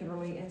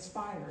particularly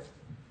inspired.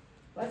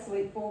 Let's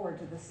leap forward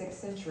to the 6th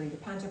century. The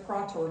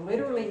Pantocrator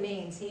literally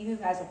means he who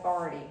has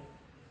authority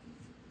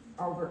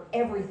over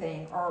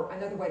everything, or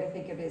another way to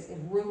think of it is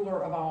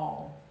ruler of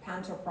all.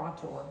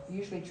 Pantocrator,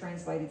 usually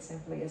translated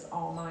simply as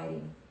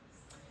Almighty.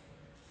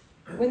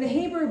 When the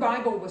Hebrew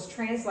Bible was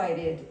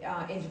translated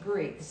into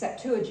Greek, the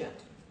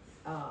Septuagint,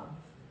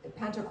 the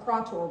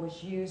Pantocrator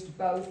was used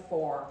both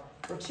for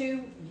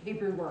two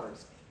Hebrew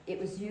words. It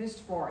was used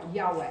for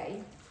Yahweh,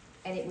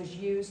 and it was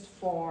used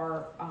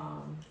for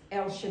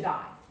El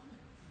Shaddai.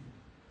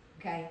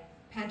 Okay?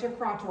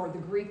 Pantocrator, the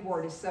Greek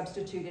word, is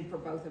substituted for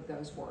both of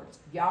those words,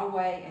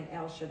 Yahweh and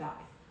El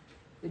Shaddai,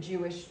 the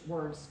Jewish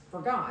words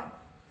for God.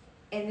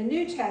 In the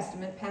New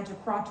Testament,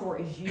 Pantocrator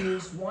is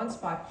used once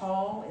by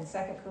Paul in 2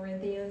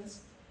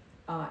 Corinthians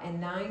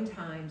and 9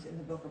 times in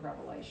the book of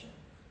Revelation.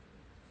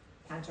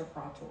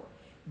 Pantocrator.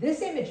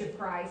 This image of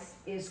Christ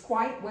is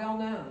quite well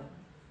known.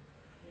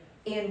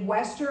 In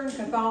Western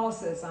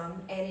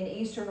Catholicism and in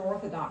Eastern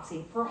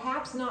Orthodoxy,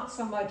 perhaps not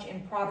so much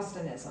in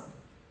Protestantism,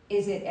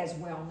 is it as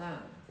well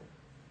known.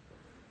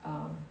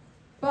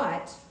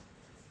 But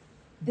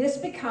this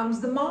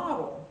becomes the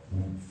model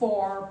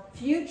for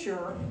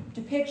future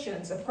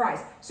depictions of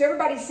Christ. So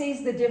everybody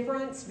sees the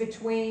difference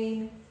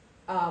between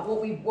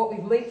what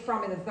we've leaped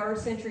from in the 3rd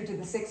century to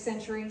the 6th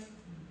century.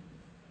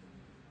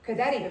 Could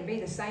that even be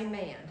the same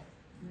man?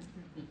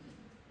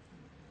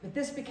 But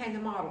this became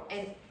the model.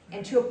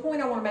 And to a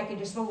point I want to make in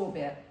just a little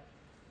bit,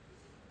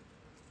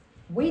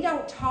 we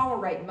don't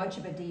tolerate much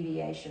of a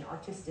deviation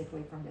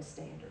artistically from this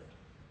standard.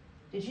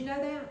 Did you know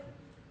that?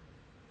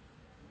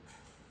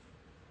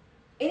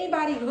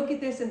 Anybody look at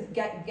this and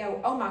go,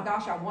 oh my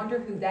gosh, I wonder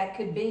who that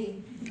could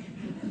be?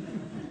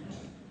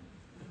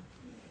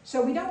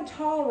 So we don't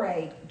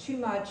tolerate too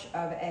much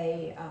of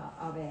a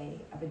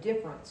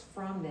difference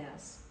from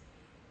this.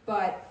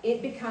 But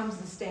it becomes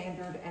the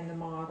standard and the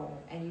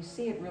model. And you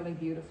see it really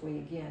beautifully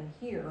again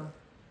here.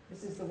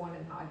 This is the one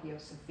in Hagia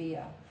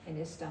Sophia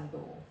in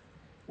Istanbul,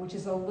 which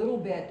is a little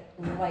bit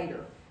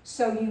later.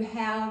 So you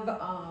have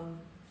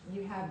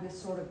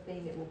this sort of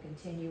thing that will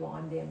continue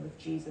on then with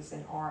Jesus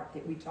and art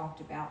that we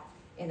talked about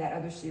in that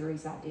other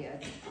series I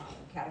did,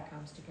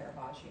 Catacombs to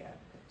Caravaggio.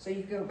 So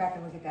you can go back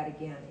and look at that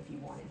again if you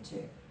wanted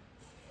to.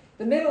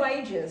 The Middle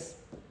Ages,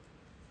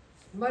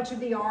 much of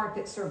the art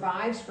that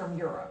survives from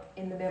Europe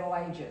in the Middle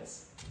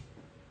Ages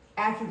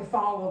after the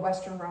fall of the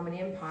Western Roman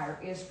Empire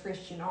is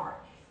Christian art.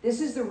 This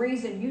is the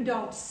reason you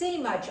don't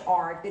see much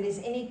art that is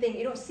anything,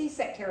 you don't see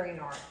sectarian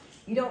art.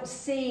 You don't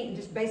see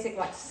just basic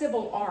like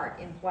civil art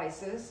in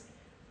places,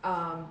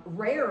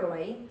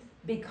 rarely,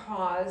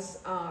 because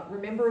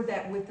remember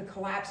that with the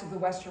collapse of the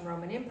Western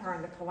Roman Empire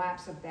and the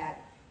collapse of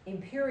that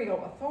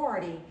imperial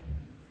authority,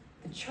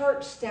 the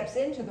church steps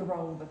into the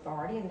role of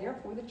authority, and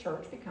therefore the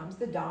church becomes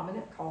the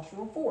dominant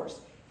cultural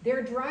force.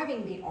 They're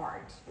driving the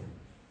art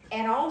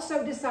and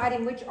also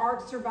deciding which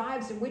art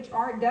survives and which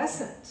art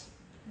doesn't.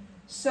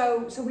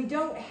 So we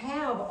don't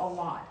have a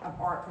lot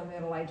of art from the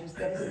Middle Ages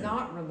that is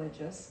not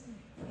religious,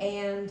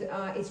 and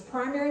its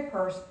primary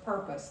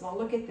purpose. Now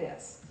look at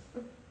this.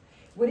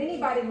 Would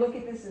anybody look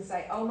at this and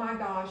say, oh my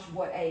gosh,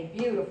 what a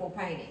beautiful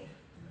painting?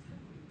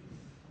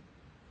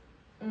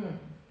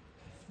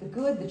 The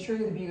good, the true,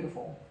 the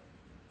beautiful.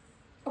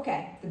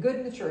 Okay, the good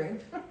and the true.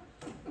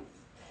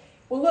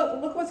 Well,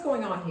 look what's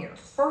going on here.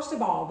 First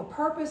of all, the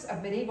purpose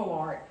of medieval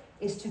art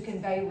is to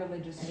convey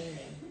religious meaning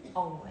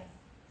only.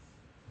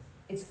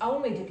 It's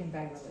only to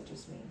convey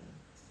religious meaning.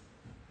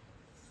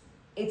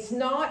 It's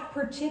not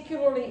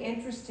particularly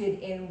interested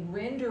in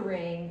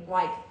rendering,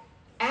 like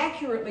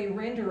accurately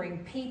rendering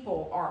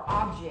people or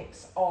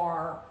objects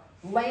or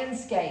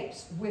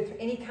landscapes with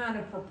any kind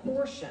of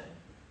proportion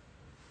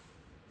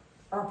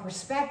or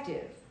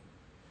perspective.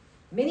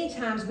 Many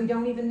times we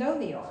don't even know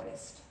the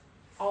artist,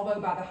 although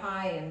by the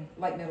High and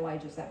Late Middle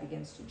Ages that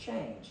begins to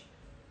change.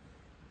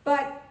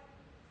 But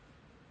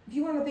if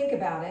you want to think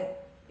about it,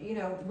 you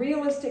know,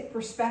 realistic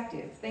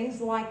perspective,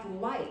 things like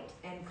light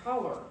and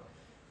color,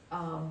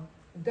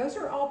 those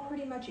are all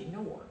pretty much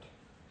ignored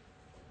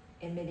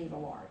in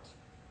medieval art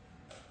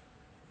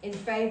in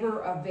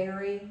favor of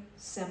very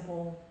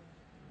simple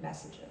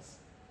messages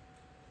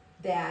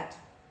that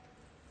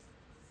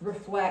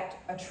reflect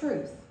a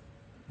truth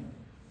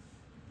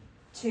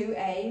to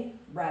a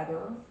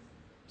rather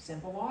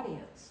simple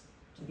audience,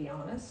 to be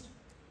honest.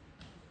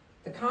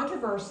 The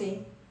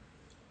controversy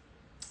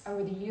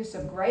over the use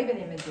of graven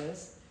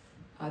images,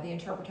 the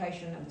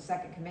interpretation of the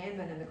Second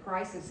Commandment, and the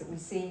crisis that we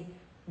see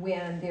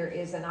when there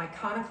is an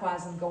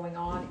iconoclasm going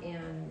on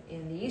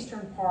in the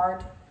eastern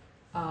part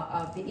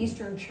of the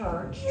Eastern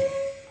Church.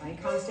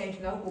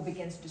 Constantinople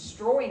begins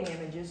destroying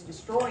images,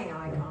 destroying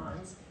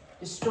icons,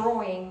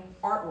 destroying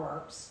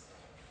artworks.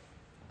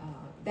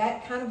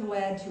 That kind of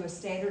led to a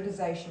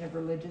standardization of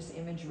religious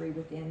imagery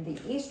within the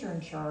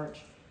Eastern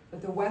Church,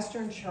 but the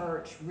Western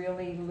Church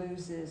really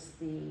loses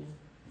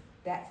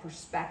that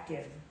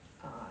perspective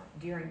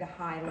during the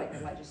High Late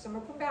Middle Ages. So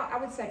from about, I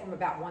would say from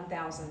about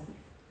 1000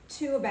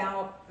 to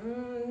about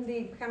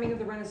the coming of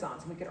the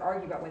Renaissance. We could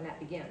argue about when that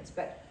begins,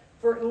 but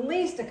for at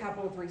least a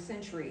couple of 3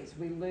 centuries,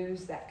 we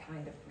lose that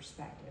kind of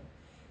perspective.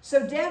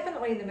 So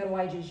definitely in the Middle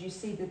Ages, you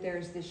see that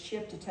there's this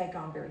shift to take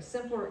on very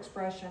simpler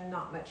expression,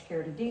 not much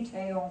care to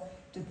detail,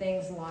 to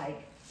things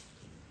like,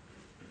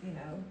 you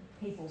know,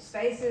 people's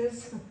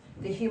faces.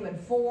 The human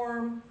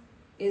form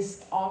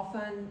is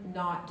often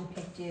not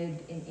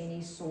depicted in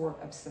any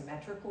sort of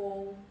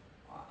symmetrical,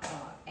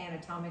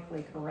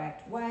 anatomically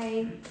correct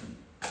way,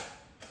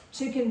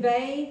 to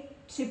convey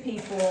to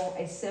people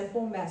a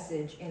simple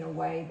message in a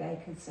way they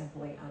could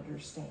simply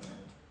understand.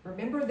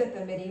 Remember that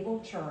the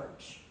medieval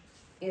church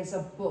is a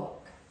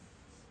book.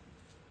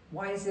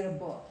 Why is it a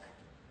book?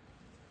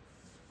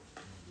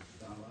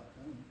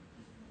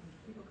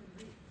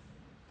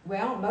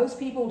 Well, most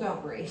people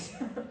don't read.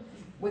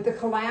 With the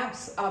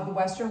collapse of the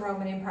Western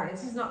Roman Empire, and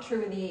this is not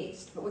true in the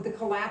East, but with the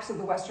collapse of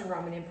the Western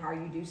Roman Empire,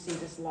 you do see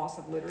this loss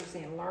of literacy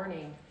and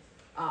learning.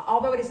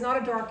 Although it is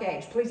not a dark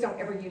age, please don't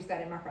ever use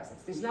that in my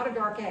presence. It's not a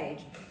dark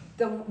age.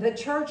 The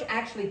church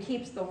actually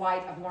keeps the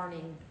light of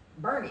learning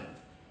burning.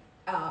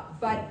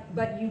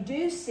 But you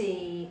do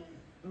see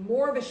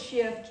more of a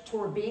shift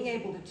toward being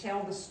able to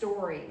tell the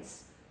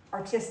stories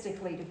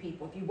artistically to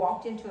people. If you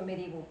walked into a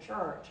medieval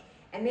church,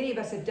 and many of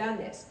us have done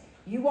this,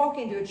 you walk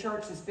into a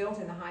church that's built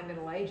in the High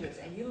Middle Ages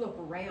and you look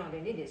around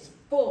and it is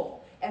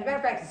full. As a matter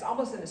of fact, it's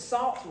almost an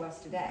assault to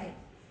us today,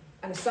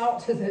 an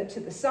assault to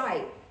the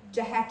site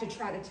to have to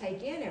try to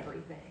take in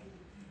everything.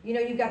 You know,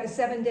 you've got the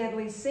 7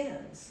 deadly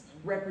sins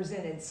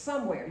represented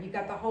somewhere. You've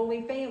got the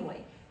Holy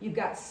Family. You've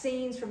got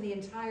scenes from the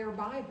entire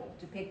Bible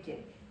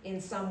depicted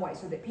in some way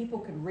so that people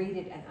could read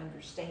it and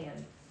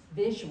understand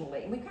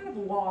visually. And we kind of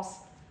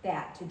lost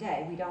that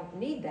today. We don't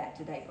need that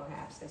today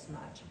perhaps as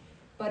much.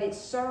 But it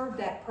served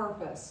that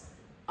purpose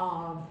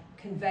of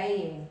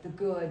conveying the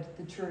good,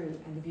 the true,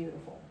 and the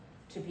beautiful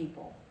to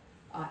people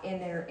in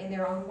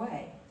their own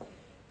way.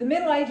 The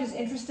Middle Ages,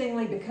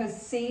 interestingly, because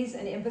sees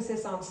an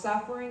emphasis on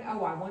suffering,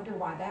 oh, I wonder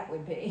why that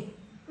would be.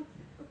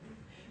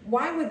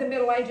 Why would the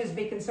Middle Ages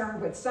be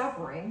concerned with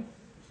suffering?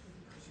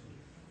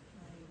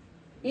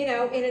 You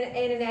know, in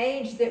an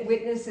age that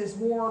witnesses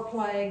war,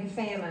 plague,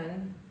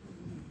 famine,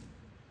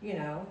 you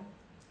know,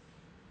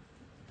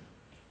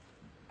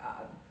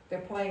 they're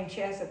playing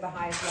chess at the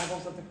highest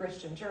levels of the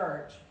Christian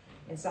church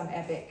in some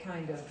epic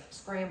kind of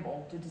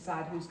scramble to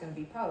decide who's going to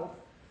be pope.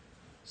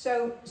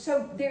 So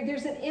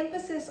there's an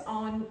emphasis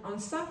on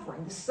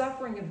suffering. The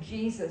suffering of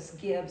Jesus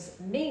gives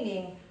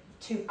meaning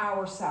to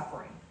our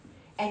suffering.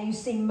 And you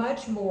see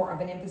much more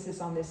of an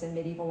emphasis on this in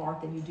medieval art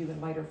than you do in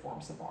later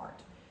forms of art.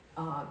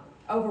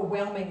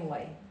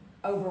 Overwhelmingly,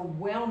 the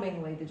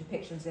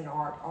depictions in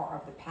art are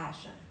of the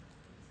Passion,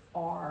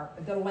 or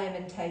the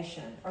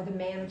Lamentation, or the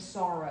Man of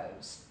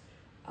Sorrows.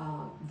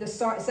 The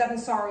 7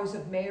 Sorrows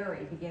of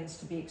Mary begins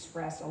to be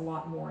expressed a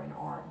lot more in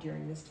art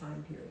during this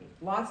time period.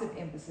 Lots of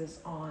emphasis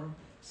on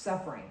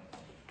suffering.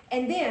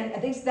 And then,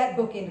 at least that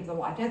bookend of the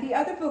life. Now, the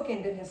other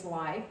bookend of his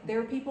life, there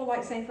are people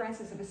like St.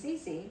 Francis of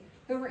Assisi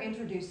who were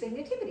introducing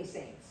nativity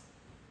scenes,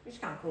 which is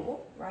kind of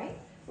cool, right?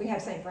 We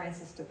have St.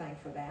 Francis to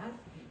thank for that.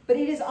 But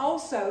it is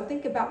also,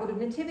 think about what a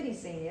nativity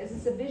scene is.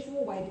 It's a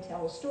visual way to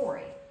tell a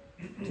story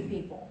to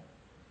people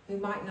who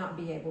might not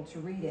be able to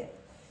read it.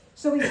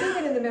 So we see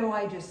that in the Middle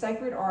Ages,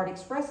 sacred art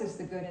expresses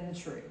the good and the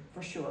true,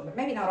 for sure, but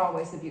maybe not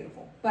always the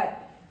beautiful.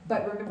 But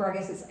remember, I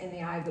guess it's in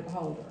the eye of the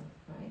beholder,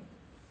 right?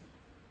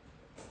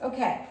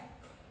 Okay.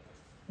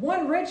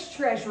 One rich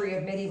treasury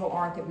of medieval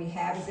art that we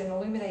have is in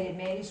illuminated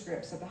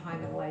manuscripts of the High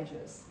Middle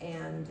Ages.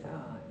 And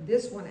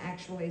this one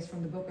actually is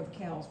from the Book of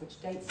Kells,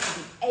 which dates to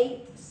the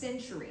 8th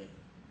century.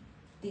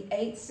 The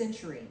 8th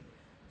century.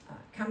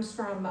 Comes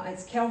from,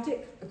 it's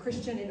Celtic,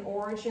 Christian in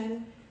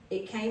origin.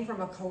 It came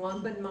from a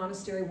Columban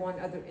monastery,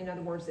 in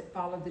other words, that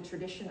followed the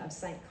tradition of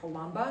St.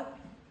 Columba.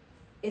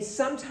 It's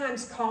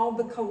sometimes called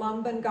the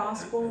Columban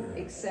Gospel,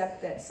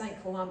 except that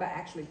St. Columba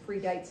actually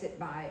predates it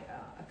by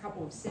a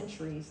couple of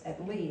centuries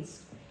at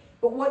least.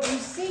 But what you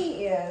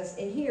see is,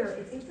 in here,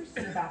 it's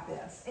interesting about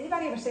this.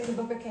 Anybody ever seen the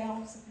Book of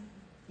Kells?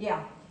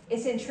 Yeah.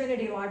 It's in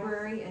Trinity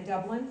Library in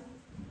Dublin.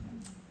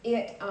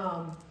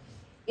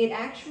 It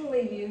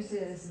actually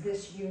uses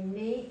this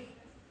unique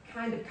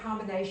kind of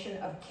combination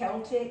of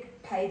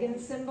Celtic pagan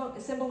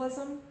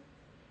symbolism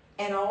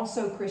and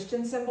also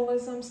Christian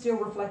symbolism, still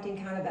reflecting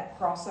kind of that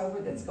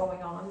crossover that's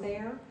going on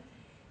there.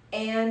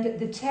 And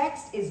the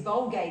text is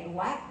Vulgate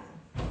Latin.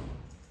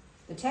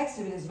 The text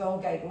of it is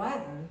Vulgate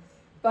Latin,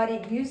 but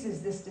it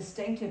uses this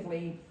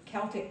distinctively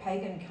Celtic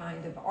pagan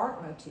kind of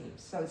art motif.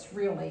 So it's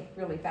really,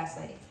 really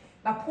fascinating.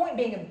 My point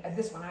being of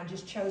this one, I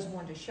just chose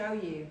one to show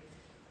you,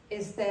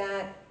 is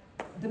that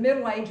the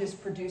Middle Ages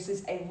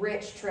produces a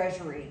rich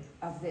treasury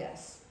of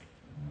this.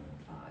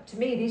 To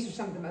me, these are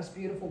some of the most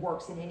beautiful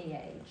works in any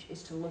age,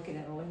 is to look at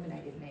an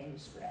illuminated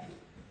manuscript,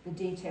 the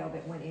detail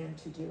that went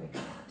into doing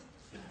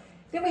that.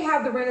 Then we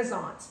have the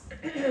Renaissance,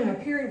 a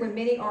period when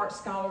many art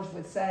scholars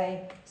would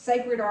say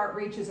sacred art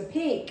reaches a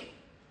peak.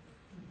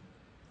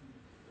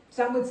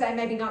 Some would say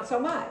maybe not so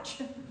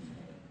much.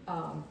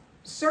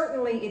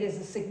 Certainly, it is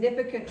a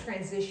significant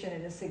transition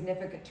and a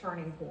significant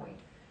turning point.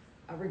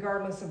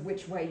 Regardless of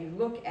which way you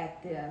look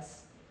at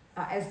this,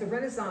 as the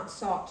Renaissance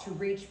sought to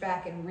reach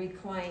back and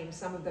reclaim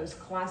some of those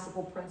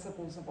classical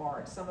principles of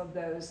art, some of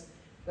those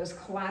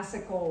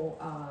classical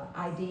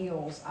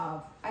ideals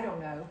of, I don't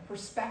know,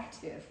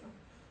 perspective,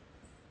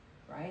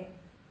 right?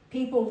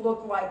 People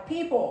look like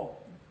people.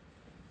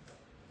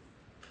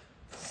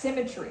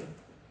 Symmetry,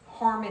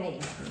 harmony,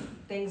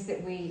 things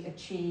that we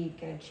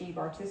can achieve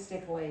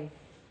artistically,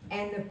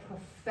 and the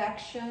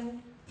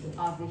perfection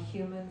of the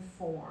human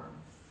form.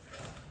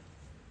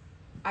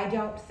 I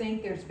don't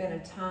think there's been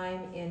a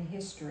time in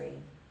history,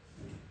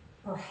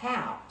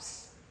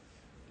 perhaps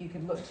you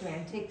could look to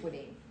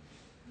antiquity,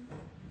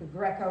 the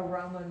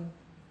Greco-Roman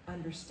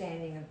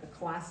understanding of the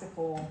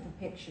classical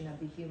depiction of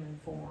the human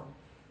form.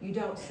 You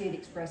don't see it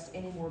expressed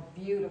any more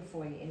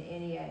beautifully in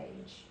any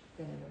age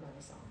than in the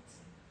Renaissance.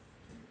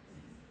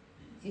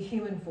 The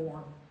human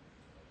form.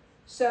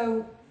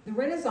 So the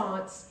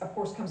Renaissance, of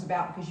course, comes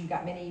about because you've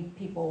got many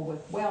people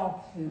with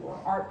wealth who are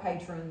art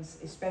patrons,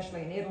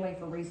 especially in Italy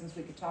for reasons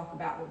we could talk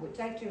about, but it would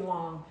take too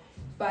long.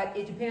 But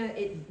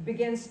it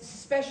begins,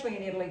 especially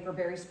in Italy, for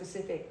very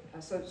specific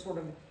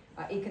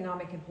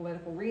economic and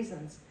political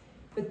reasons.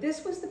 But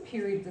this was the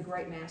period of the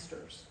great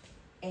masters.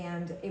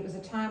 And it was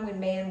a time when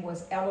man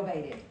was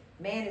elevated.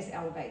 Man is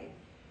elevated.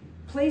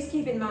 Please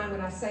keep in mind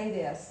when I say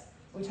this,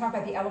 we talk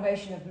about the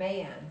elevation of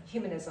man,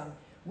 humanism,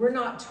 we're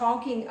not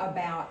talking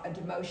about a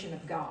demotion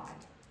of God.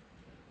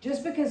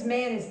 Just because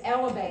man is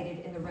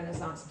elevated in the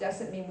Renaissance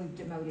doesn't mean we've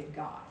demoted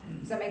God.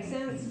 Does that make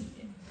sense?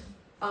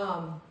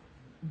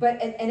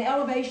 But an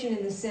elevation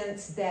in the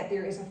sense that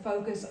there is a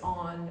focus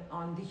on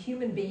the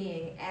human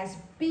being as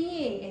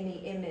being in the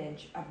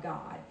image of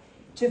God,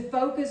 to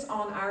focus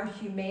on our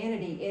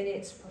humanity in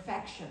its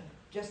perfection,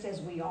 just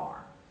as we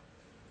are.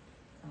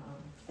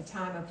 A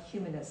time of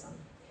humanism.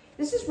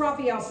 This is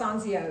Raphael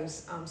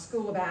Sanzio's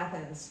School of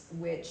Athens,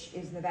 which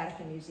is in the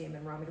Vatican Museum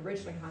in Rome. It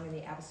originally hung in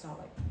the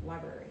Apostolic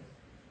Library.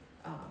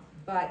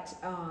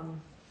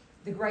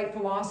 The great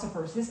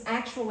philosophers. This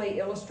actually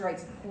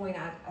illustrates a point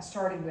I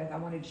started with. I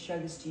wanted to show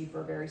this to you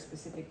for a very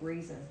specific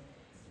reason.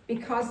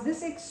 Because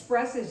this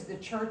expresses the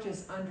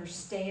church's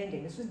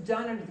understanding. This was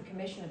done under the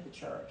commission of the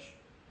church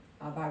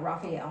by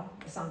Raphael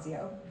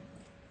Sanzio.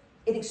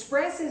 It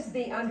expresses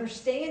the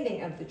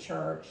understanding of the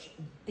church,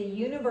 the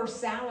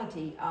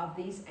universality of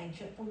these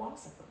ancient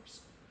philosophers.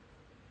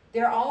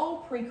 They're all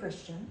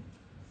pre-Christian,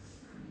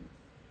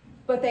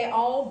 but they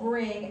all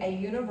bring a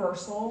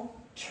universal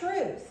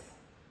truth.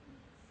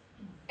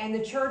 And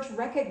the church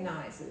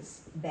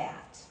recognizes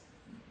that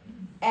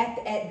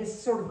at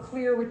this sort of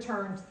clear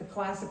return to the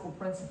classical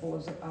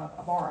principles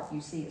of art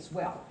you see as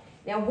well.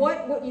 Now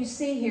what you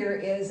see here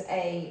is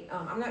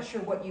I'm not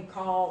sure what you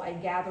call a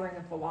gathering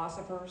of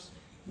philosophers.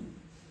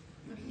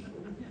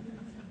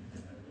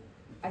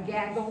 A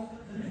gaggle,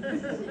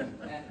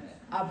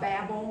 a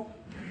babble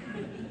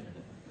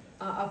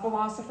of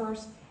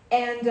philosophers.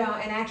 And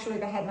actually,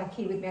 if I had my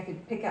key with me, I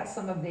could pick out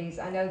some of these.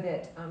 I know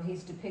that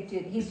he's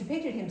depicted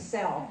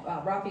himself,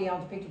 Raphael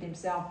depicted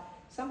himself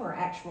somewhere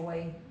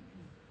actually,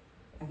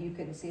 you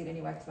couldn't see it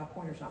anyway because my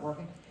pointer's not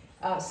working.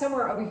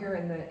 Somewhere over here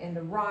in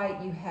the right,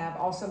 you have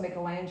also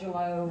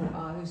Michelangelo,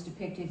 who's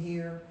depicted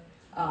here.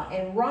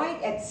 And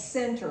right at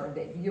center,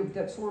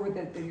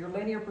 your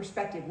linear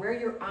perspective, where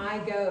your eye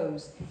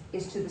goes,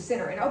 is to the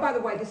center. And oh, by the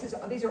way,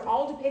 these are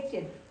all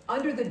depicted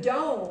under the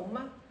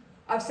dome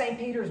of St.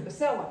 Peter's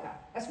Basilica.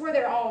 That's where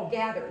they're all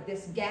gathered.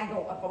 This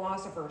gaggle of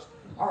philosophers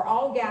are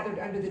all gathered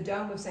under the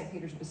dome of St.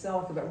 Peter's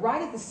Basilica. But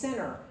right at the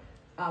center,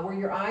 where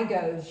your eye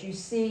goes, you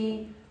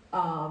see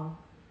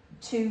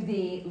to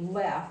the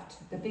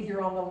left, the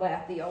figure on the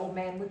left, the old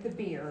man with the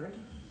beard,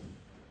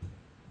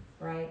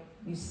 right?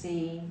 You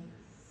see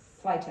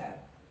Plato.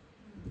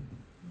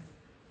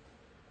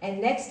 And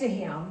next to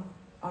him,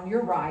 on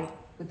your right,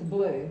 with the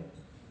blue,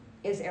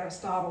 is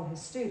Aristotle,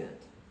 his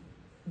student.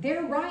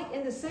 They're right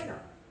in the center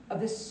of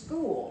this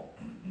school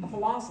of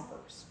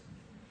philosophers.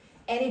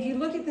 And if you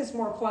look at this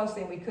more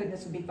closely, and we could,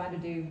 this would be fun to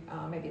do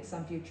maybe at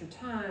some future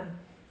time,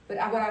 but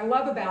what I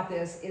love about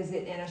this is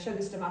that, and I show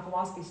this to my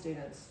philosophy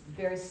students,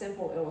 very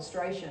simple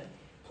illustration.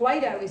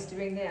 Plato is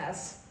doing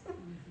this,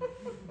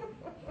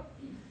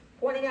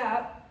 pointing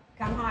up,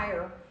 come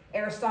higher.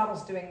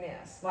 Aristotle's doing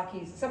this. Like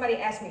somebody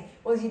asked me,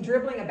 well, is he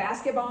dribbling a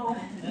basketball?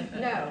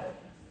 No.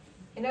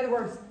 In other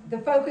words, the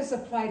focus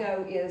of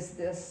Plato is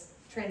this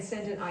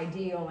transcendent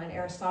ideal, and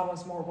Aristotle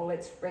is more, well,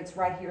 it's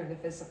right here in the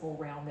physical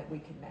realm that we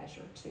can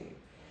measure too.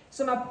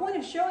 So my point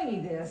of showing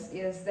you this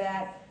is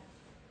that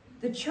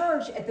the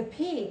church at the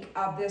peak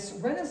of this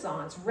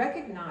Renaissance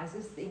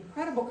recognizes the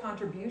incredible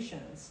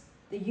contributions,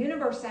 the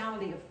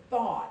universality of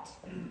thought,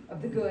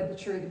 of the good, the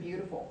true, the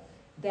beautiful,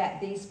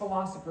 that these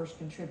philosophers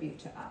contribute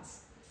to us.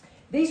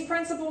 These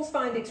principles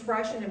find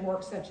expression in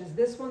works such as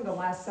this one, The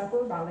Last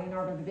Supper by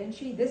Leonardo da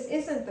Vinci. This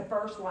isn't the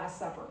first Last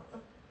Supper.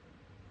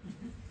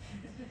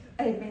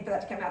 I didn't mean for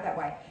that to come out that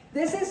way.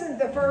 This isn't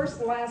the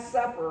first Last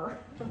Supper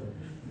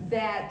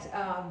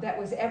that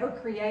was ever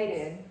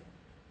created.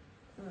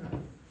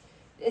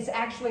 It's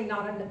actually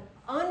not an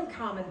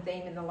uncommon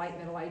theme in the late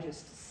Middle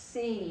Ages to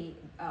see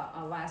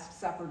a Last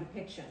Supper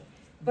depiction.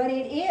 But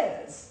it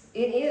is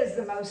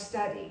the most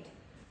studied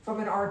from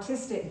an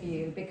artistic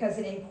view because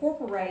it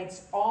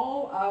incorporates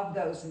all of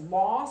those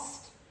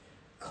lost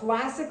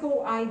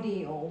classical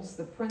ideals,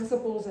 the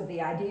principles of the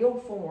ideal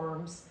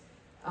forms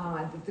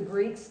that the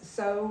Greeks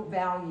so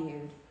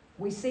valued.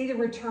 We see the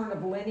return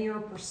of linear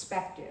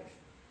perspective.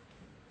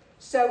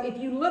 So if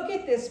you look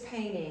at this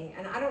painting,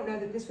 and I don't know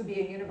that this would be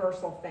a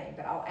universal thing,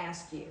 but I'll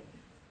ask you.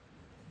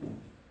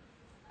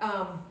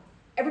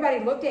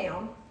 Everybody look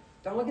down.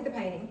 Don't look at the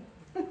painting.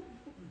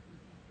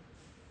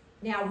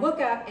 Now look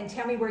up and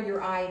tell me where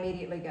your eye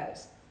immediately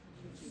goes.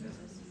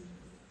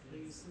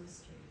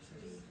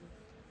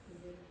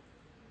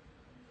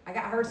 I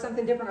heard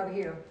something different over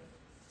here.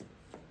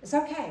 It's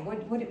okay.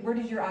 Where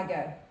did your eye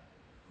go?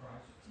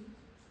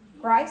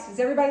 Christ? Does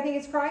everybody think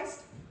it's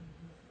Christ?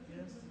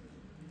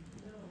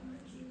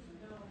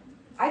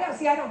 I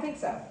don't think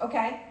so.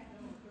 Okay.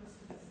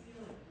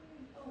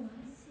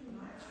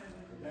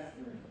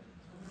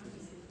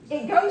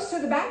 It goes to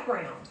the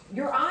background.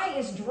 Your eye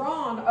is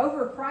drawn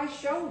over Christ's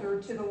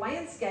shoulder to the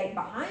landscape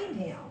behind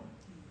him.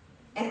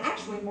 And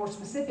actually, more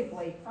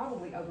specifically,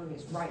 probably over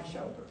his right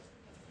shoulder.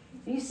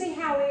 Do you see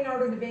how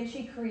Leonardo da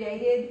Vinci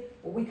created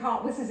what we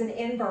call, this is an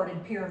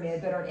inverted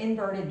pyramid, but an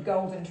inverted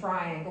golden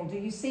triangle. Do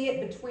you see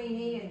it between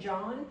he and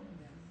John?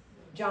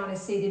 John is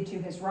seated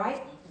to his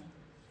right.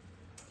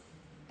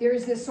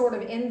 There's this sort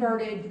of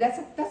inverted,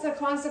 that's a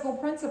classical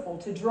principle,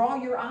 to draw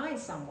your eye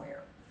somewhere.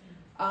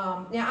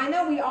 Now, I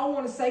know we all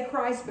want to say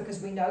Christ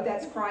because we know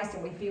that's Christ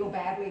and we feel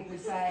badly if we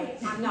say,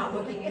 I'm not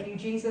looking at you,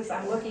 Jesus,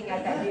 I'm looking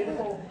at that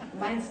beautiful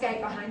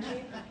landscape behind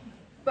you.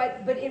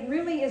 But it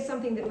really is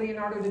something that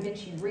Leonardo da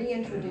Vinci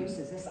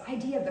reintroduces, this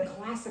idea of the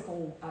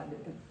classical,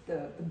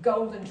 the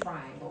golden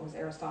triangle, as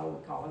Aristotle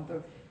would call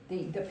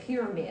it, the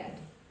pyramid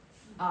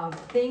of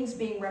things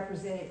being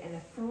represented in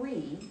a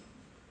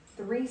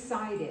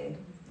three-sided,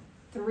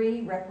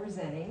 three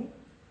representing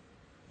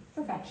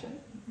perfection.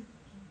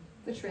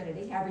 The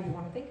Trinity, however you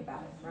want to think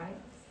about it, right?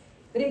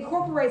 It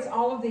incorporates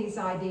all of these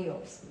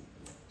ideals.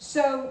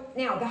 So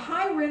now the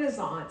High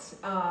Renaissance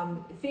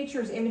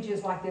features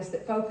images like this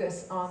that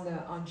focus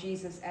on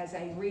Jesus as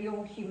a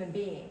real human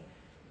being,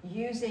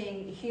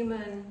 using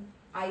human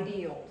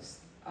ideals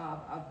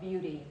of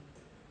beauty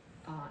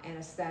and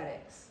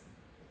aesthetics.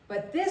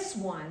 But this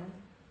one,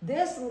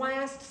 this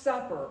Last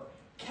Supper,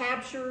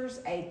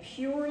 captures a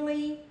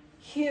purely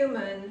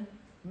human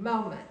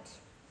moment.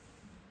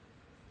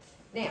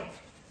 Now,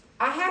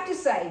 I have to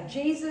say,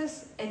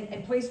 Jesus,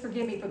 and please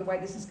forgive me for the way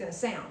this is going to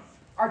sound,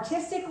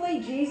 artistically,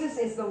 Jesus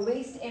is the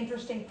least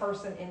interesting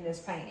person in this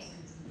painting.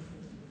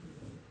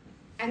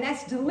 And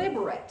that's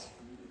deliberate.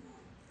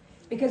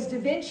 Because Da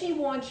Vinci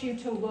wants you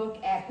to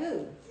look at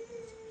who?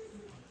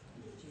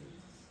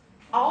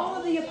 All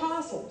of the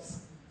apostles.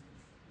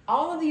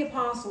 All of the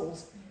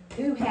apostles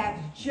who have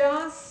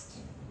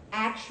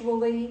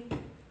actually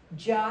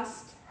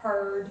just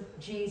heard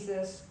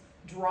Jesus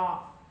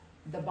drop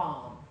the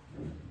bomb.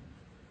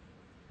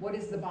 What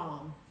is the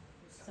bomb?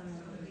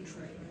 Someone will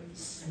betray me.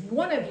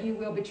 One of you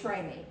will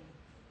betray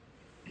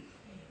me.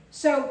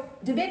 So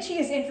Da Vinci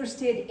is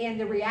interested in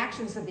the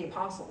reactions of the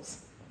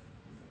apostles,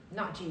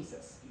 not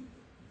Jesus.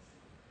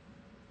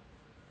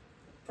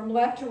 From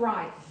left to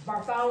right,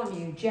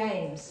 Bartholomew,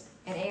 James,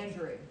 and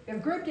Andrew. They're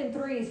grouped in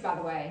threes, by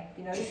the way.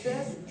 You notice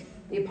this?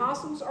 The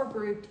apostles are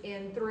grouped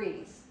in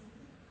threes.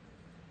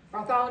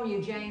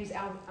 Bartholomew, James,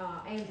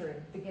 Andrew,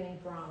 beginning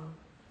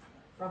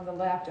from the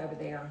left over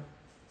there.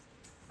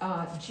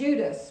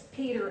 Judas,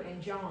 Peter,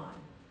 and John.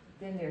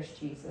 Then there's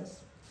Jesus.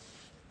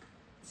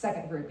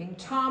 Second grouping.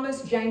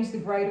 Thomas, James the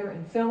Greater,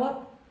 and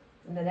Philip.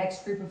 And the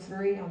next group of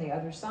three on the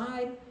other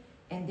side.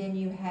 And then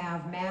you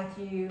have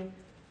Matthew,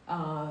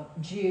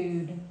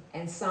 Jude,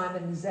 and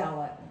Simon the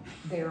Zealot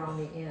there on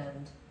the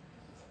end.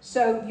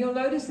 So you'll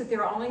notice that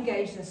they're all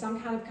engaged in some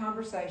kind of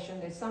conversation.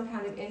 There's some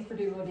kind of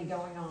incredulity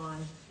going on.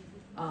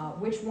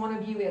 Which one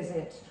of you is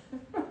it?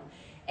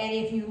 And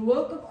if you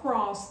look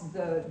across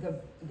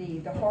the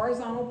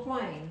horizontal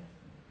plane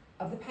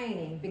of the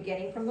painting,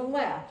 beginning from the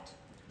left,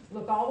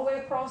 look all the way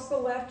across the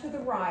left to the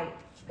right,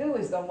 who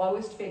is the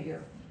lowest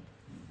figure?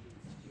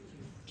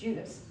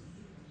 Judas.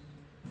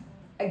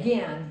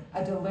 Again,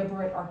 a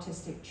deliberate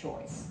artistic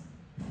choice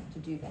to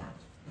do that.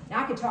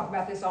 Now, I could talk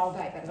about this all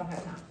day, but I don't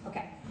have time.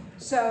 Okay,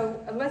 so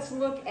let's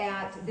look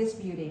at this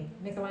beauty,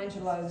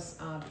 Michelangelo's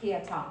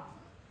Pietà.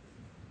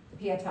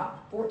 Pietà,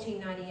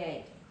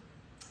 1498.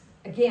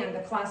 Again, the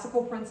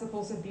classical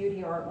principles of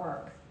beauty are at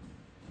work.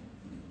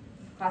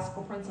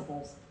 Classical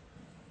principles.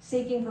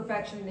 Seeking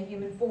perfection in the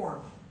human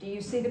form. Do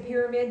you see the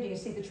pyramid? Do you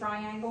see the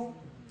triangle?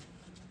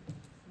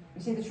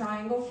 You see the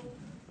triangle?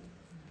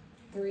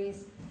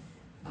 Threes.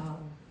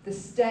 The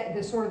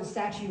sort of the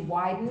statue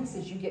widens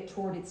as you get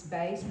toward its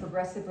base,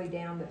 progressively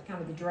down the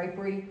kind of the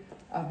drapery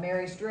of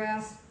Mary's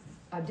dress,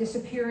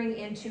 disappearing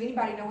into,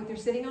 anybody know what they're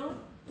sitting on?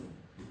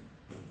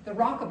 The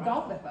Rock of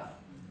Golgotha.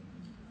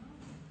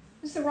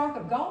 This is the Rock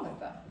of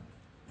Golgotha.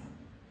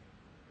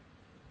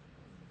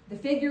 The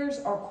figures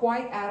are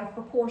quite out of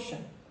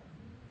proportion,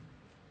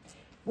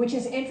 which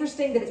is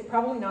interesting that it's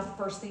probably not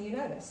the first thing you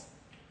notice.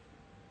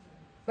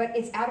 but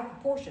it's out of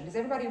proportion. Does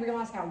everybody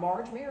realize how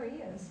large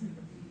Mary is?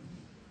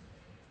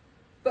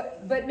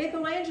 But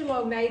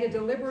Michelangelo made a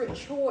deliberate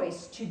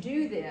choice to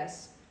do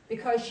this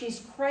because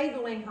she's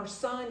cradling her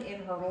son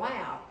in her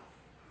lap,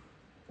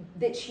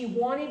 that she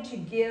wanted to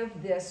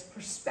give this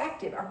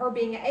perspective of her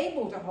being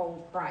able to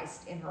hold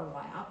Christ in her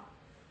lap.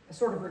 It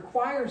sort of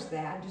requires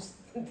that. Just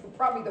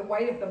probably the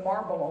weight of the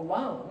marble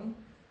alone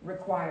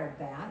required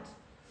that.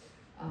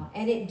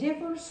 And it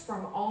differs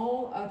from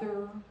all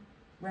other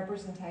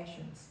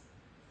representations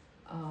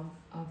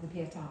of the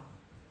Pietà.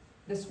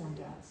 This one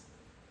does.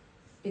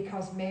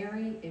 Because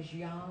Mary is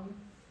young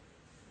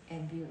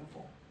and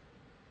beautiful.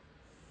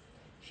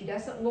 She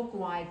doesn't look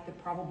like the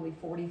probably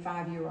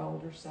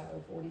 45-year-old or so,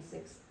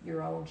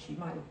 46-year-old she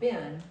might have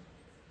been.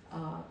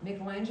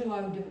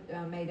 Michelangelo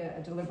made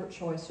a deliberate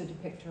choice to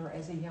depict her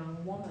as a young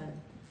woman.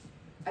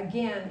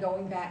 Again,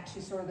 going back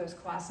to sort of those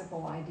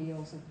classical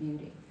ideals of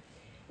beauty.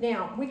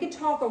 Now, we could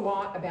talk a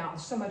lot about,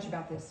 so much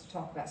about this to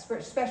talk about,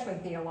 especially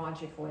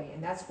theologically,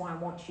 and that's why I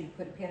want you to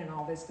put a pin in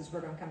all this, because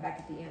we're going to come back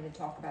at the end and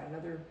talk about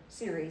another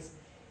series.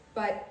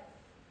 But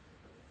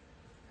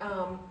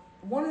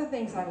one of the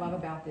things I love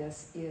about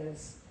this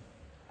is,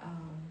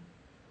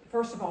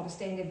 first of all, to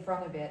stand in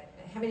front of it.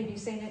 How many of you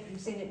seen it?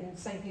 You've seen it in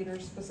St.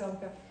 Peter's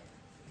Basilica?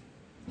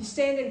 You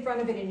stand in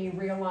front of it and you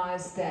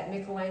realize that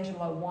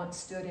Michelangelo once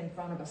stood in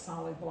front of a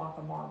solid block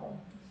of marble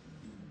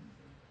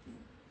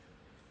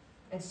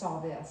and saw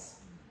this.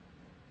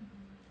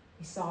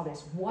 He saw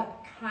this.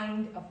 What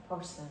kind of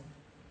person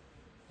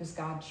does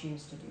God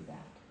choose to do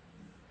that?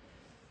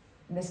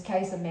 In this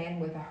case, a man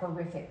with a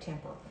horrific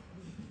temper.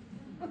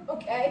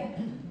 Okay?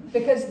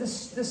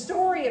 Because the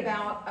story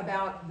about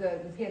the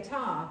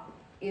Pietà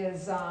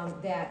is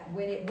that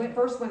when it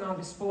first went on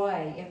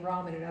display in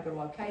Rome and another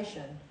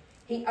location,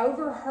 he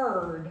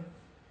overheard,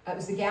 it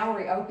was the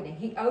gallery opening,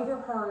 he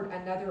overheard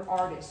another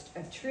artist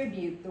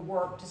attribute the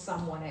work to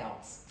someone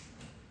else.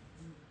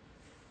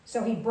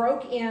 So he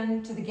broke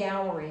into the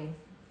gallery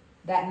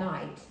that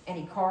night and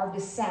he carved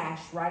a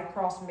sash right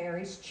across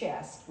Mary's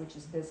chest, which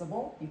is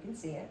visible, you can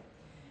see it.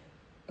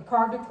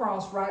 Carved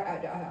across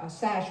a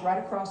sash right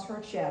across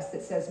her chest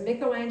that says,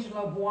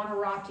 Michelangelo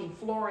Buonarroti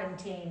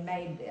Florentine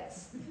made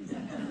this.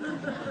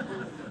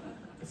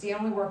 It's the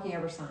only work he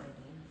ever signed.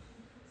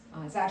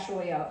 It's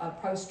actually a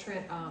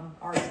post-Trent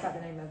artist by the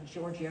name of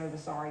Giorgio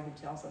Vasari who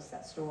tells us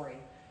that story,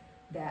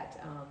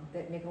 that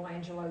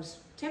Michelangelo's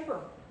temper,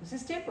 it was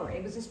his temper,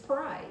 it was his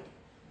pride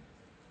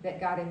that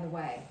got in the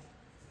way.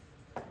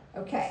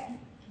 Okay.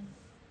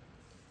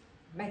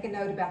 Make a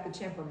note about the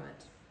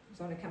temperament.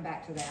 So I'm going to come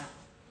back to that.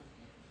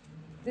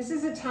 This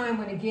is a time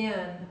when,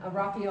 again,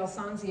 Raphael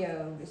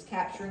Sanzio is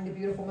capturing the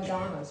beautiful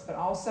Madonnas, but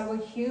also a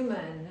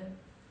human,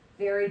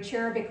 very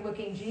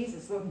cherubic-looking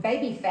Jesus, little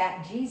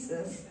baby-fat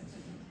Jesus.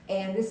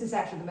 And this is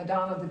actually the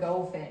Madonna of the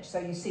Goldfinch. So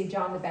you see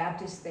John the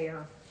Baptist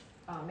there.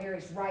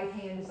 Mary's right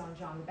hand is on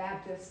John the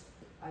Baptist.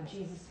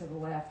 Jesus to the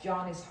left.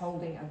 John is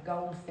holding a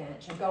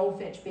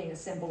goldfinch being a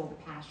symbol of the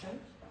Passion.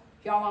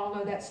 Y'all all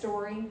know that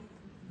story?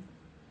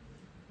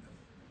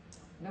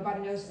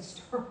 Nobody knows the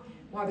story.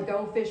 Why the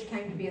goldfinch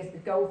came to be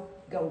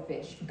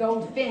goldfinch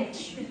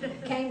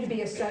came to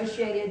be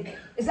associated.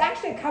 There's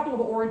actually a couple of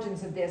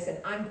origins of this, and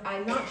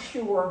I'm not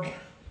sure.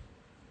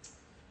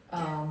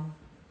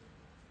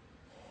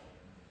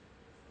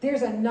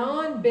 There's a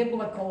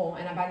non-biblical,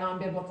 and by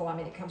non-biblical I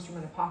mean it comes from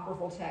an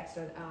apocryphal text,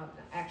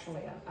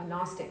 actually a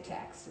Gnostic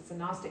text. It's a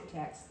Gnostic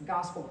text, the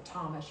Gospel of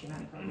Thomas, you might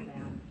have heard of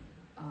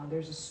that.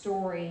 There's a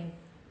story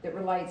that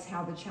relates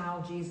how the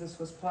child Jesus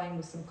was playing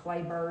with some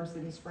clay birds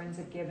that his friends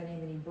had given him,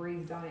 and he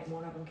breathed on it, and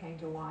one of them came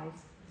to life.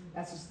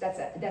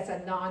 That's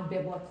a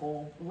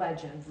non-biblical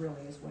legend,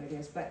 really, is what it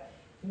is. But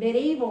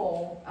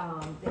medieval,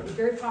 it was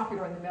very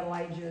popular in the Middle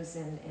Ages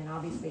and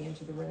obviously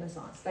into the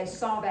Renaissance. They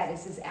saw that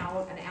as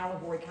an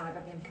allegory kind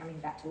of him coming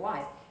back to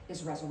life,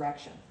 his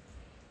resurrection.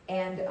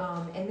 And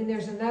then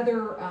there's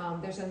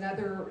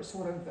another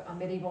sort of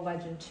medieval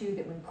legend too,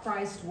 that when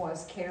Christ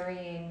was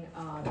carrying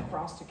the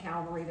cross to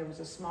Calvary, there was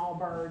a small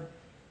bird.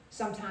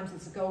 Sometimes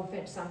it's a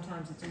goldfinch,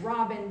 sometimes it's a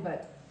robin,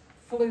 but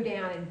flew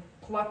down and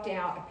plucked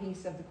out a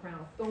piece of the crown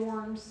of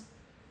thorns.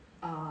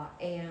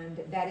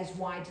 And that is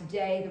why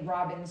today the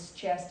robin's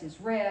chest is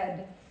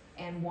red,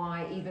 and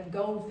why even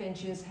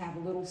goldfinches have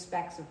little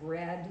specks of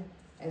red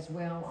as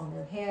well on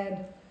their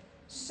head.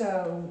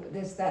 So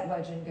that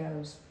legend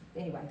goes.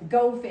 Anyway, the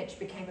goldfinch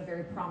became a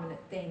very prominent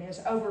theme. There's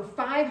over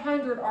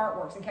 500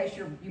 artworks, in case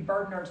you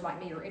bird nerds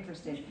like me are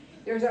interested.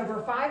 There's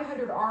over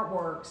 500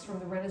 artworks from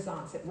the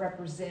Renaissance that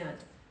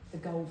represent the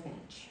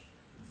goldfinch.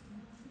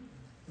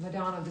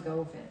 Madonna of the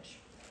Goldfinch.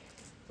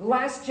 The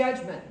Last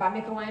Judgment by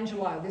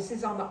Michelangelo. This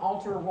is on the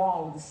altar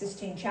wall of the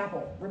Sistine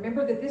Chapel.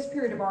 Remember that this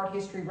period of art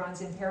history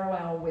runs in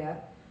parallel with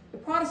the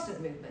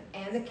Protestant movement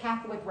and the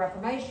Catholic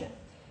Reformation.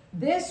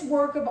 This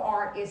work of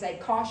art is a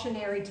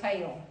cautionary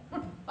tale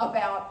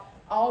about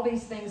all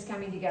these things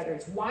coming together.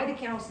 It's why the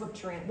Council of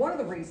Trent, one of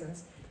the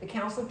reasons the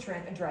Council of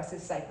Trent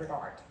addresses sacred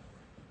art.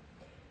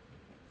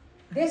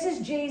 This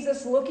is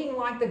Jesus looking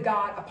like the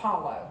god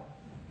Apollo.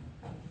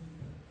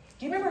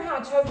 Do you remember how I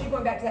told you,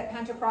 going back to that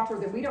Pantocrator,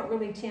 that we don't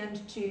really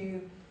tend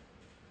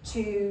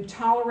to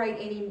tolerate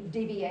any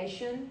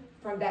deviation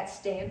from that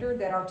standard,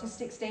 that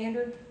artistic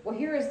standard? Well,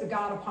 here is the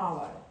god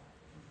Apollo.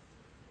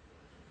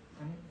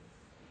 Right?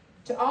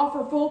 To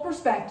offer full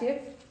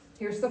perspective,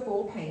 here's the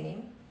full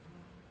painting,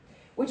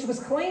 which was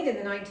cleaned in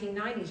the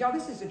 1990s. Y'all,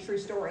 this is a true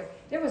story.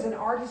 There was an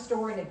art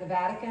historian at the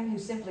Vatican who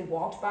simply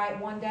walked by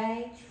it one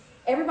day.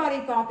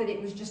 Everybody thought that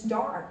it was just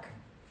dark.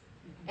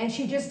 And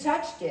she just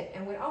touched it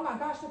and went, oh my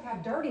gosh, look how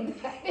dirty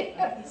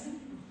that is.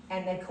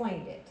 And they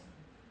cleaned it.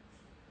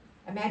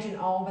 Imagine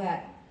all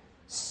that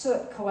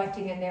soot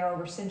collecting in there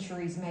over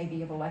centuries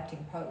maybe of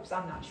electing popes.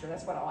 I'm not sure.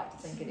 That's what I like to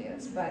think it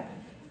is. But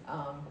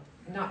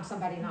not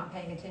somebody not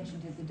paying attention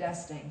to the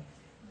dusting.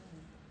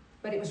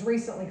 But it was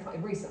recently,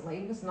 it was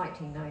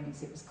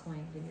 1990s, it was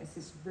cleaned, and it's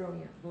this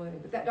brilliant blue.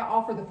 But that, to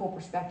offer the full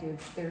perspective,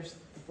 there's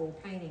the full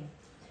painting.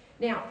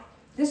 Now,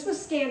 this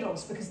was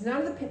scandalous because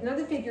none of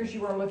the figures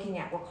you are looking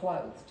at were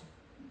clothed.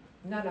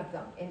 None of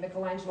them in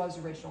Michelangelo's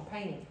original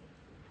painting.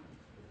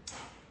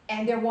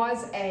 And there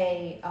was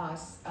a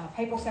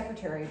papal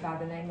secretary by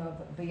the name of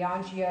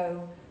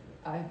Biagio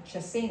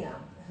Cesena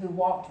who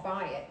walked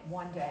by it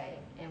one day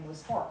and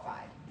was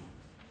horrified,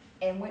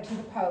 and went to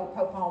the Pope,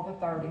 Pope Paul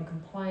III, and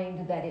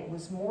complained that it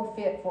was more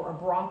fit for a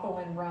brothel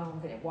in Rome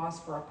than it was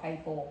for a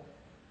papal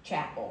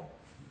chapel.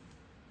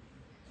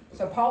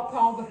 So Pope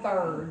Paul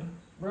III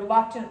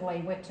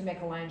reluctantly went to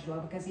Michelangelo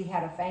because he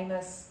had a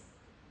famous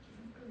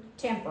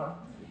temper.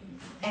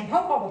 And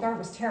Pope Paul III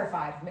was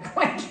terrified of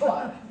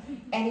Michelangelo.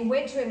 And he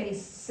went to him and he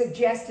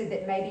suggested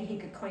that maybe he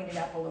could clean it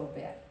up a little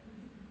bit.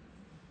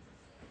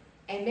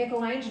 And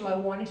Michelangelo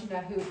wanted to know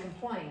who had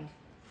complained.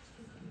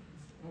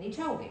 And he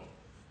told him.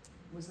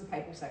 It was the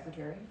papal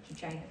secretary,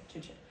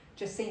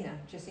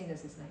 Cesena's his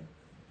name.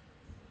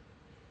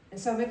 And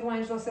so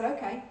Michelangelo said,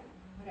 okay,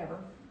 whatever.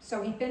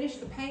 So he finished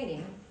the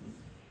painting.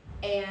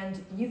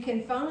 And you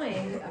can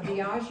find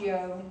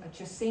Biagio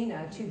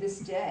Cesena to this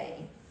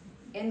day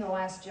in the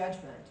Last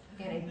Judgment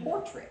in a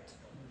portrait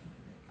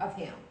of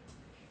him.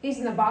 He's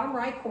in the bottom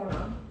right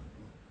corner,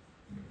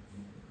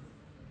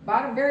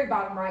 very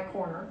bottom right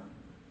corner,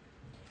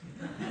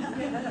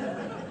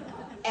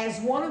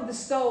 as one of the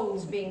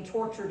souls being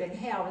tortured in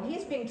hell. And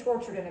he's being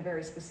tortured in a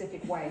very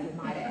specific way, we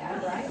might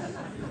add, right?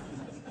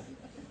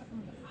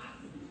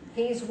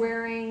 He's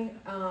wearing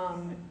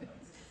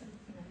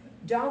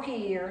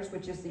donkey ears,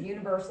 which is the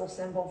universal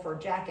symbol for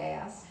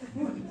jackass.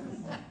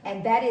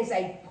 And that is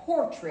a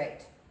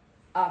portrait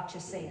of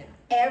Cesena.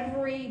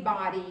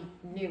 Everybody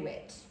knew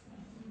it.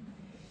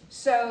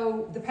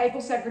 So the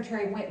papal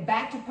secretary went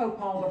back to Pope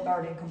Paul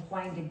III and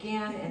complained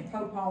again, and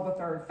Pope Paul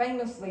III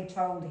famously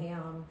told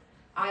him,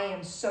 I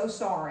am so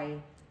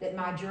sorry that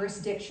my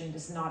jurisdiction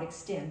does not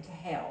extend to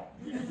hell.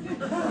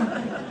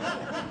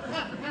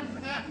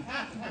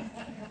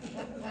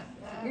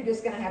 You're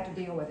just going to have to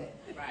deal with it.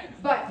 Right.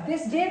 But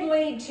this did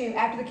lead to,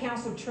 after the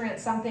Council of Trent,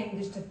 something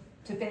just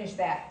to finish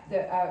that.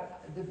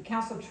 The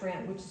Council of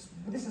Trent,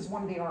 this is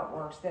one of the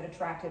artworks that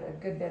attracted a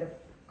good bit of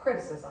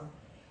criticism.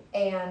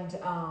 And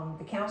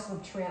the Council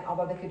of Trent,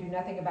 although they could do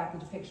nothing about the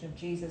depiction of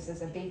Jesus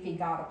as a beefy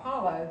god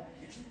Apollo,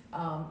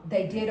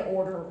 they did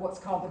order what's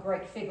called the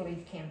Great Fig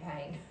Leaf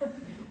Campaign,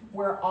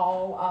 where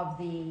all of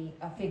the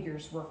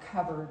figures were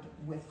covered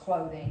with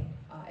clothing,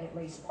 at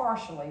least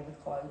partially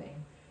with clothing.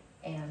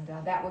 And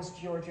that was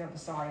Giorgio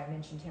Vasari. I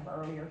mentioned him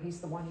earlier. He's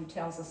the one who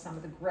tells us some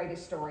of the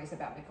greatest stories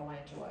about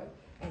Michelangelo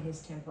and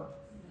his temper.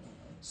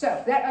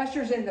 So that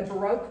ushers in the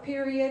Baroque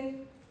period.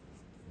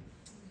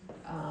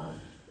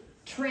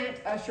 Trent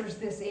ushers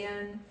this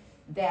in,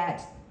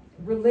 that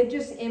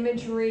religious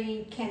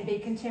imagery can be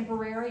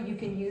contemporary. You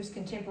can use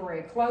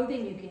contemporary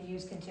clothing, you can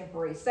use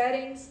contemporary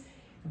settings,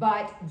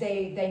 but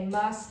they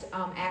must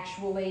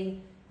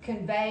actually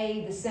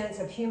convey the sense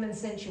of human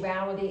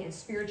sensuality and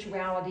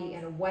spirituality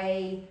in a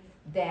way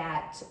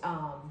that,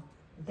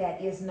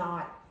 that is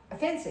not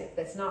offensive,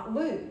 that's not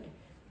lewd.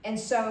 And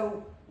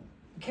so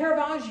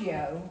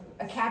Caravaggio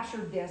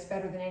captured this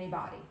better than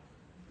anybody.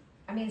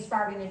 I mean,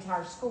 inspired an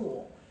entire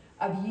school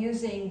of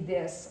using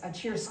this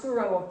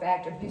chiaroscuro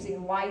effect, of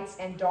using lights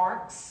and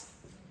darks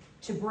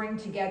to bring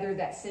together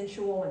that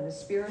sensual and the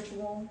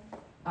spiritual.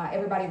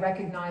 Everybody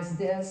recognized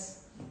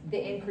this,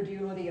 the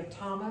incredulity of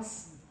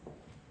Thomas.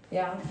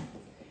 Yeah.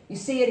 You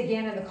see it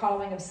again in the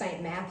Calling of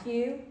St.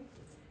 Matthew,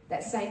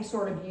 that same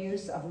sort of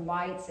use of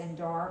lights and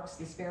darks,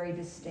 this very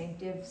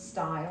distinctive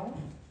style.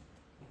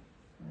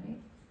 Right?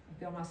 I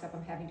feel myself,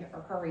 I'm having to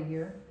hurry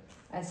here.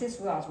 This is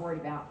what I was worried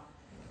about.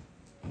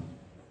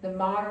 The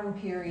modern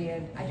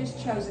period, I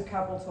just chose a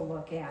couple to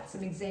look at.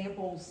 Some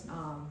examples,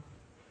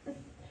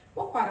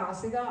 well, quite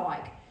honestly, that I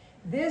like.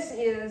 This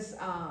is,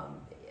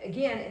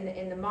 again,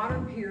 in the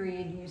modern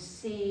period, you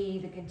see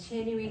the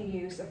continuing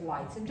use of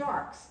lights and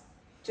darks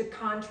to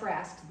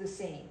contrast the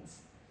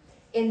scenes.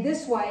 In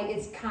this way,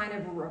 it's kind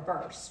of a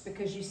reverse,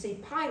 because you see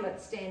Pilate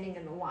standing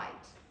in the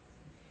light.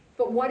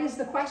 But what is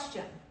the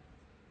question?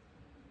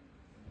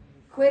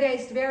 Quid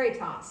est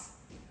veritas?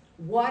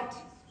 What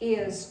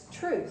is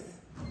truth?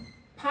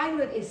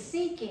 Pilate is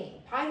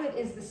seeking. Pilate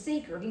is the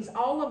seeker. He's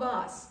all of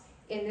us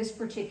in this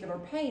particular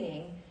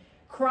painting.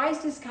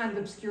 Christ is kind of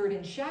obscured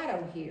in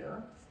shadow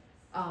here,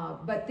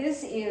 but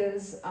this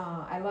is,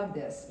 I love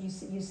this.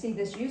 You see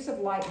this use of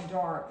light and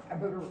dark,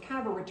 kind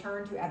of a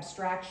return to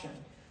abstraction.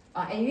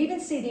 And you even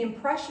see the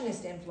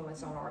Impressionist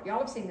influence on art. Y'all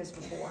have seen this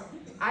before.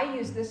 I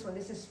use this one.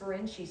 This is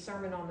Ferenczi's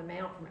Sermon on the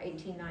Mount from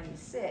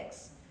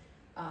 1896,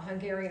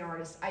 Hungarian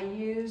artist. I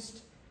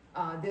used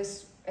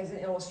this as an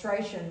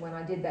illustration when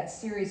I did that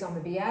series on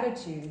the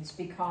Beatitudes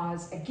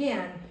because,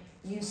 again,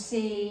 you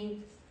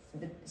see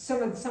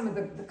some of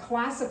the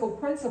classical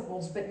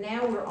principles, but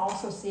now we're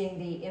also seeing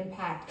the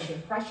impact of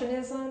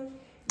Impressionism.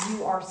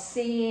 You are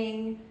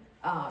seeing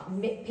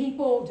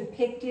people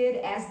depicted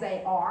as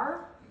they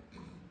are,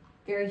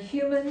 very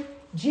human.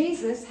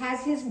 Jesus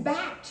has his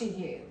back to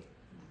you.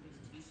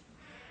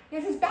 He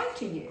has his back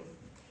to you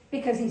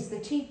because he's the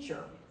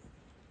teacher.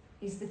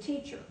 He's the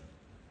teacher.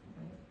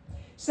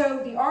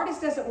 So the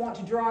artist doesn't want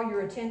to draw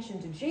your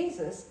attention to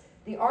Jesus.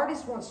 The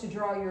artist wants to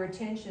draw your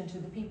attention to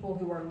the people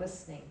who are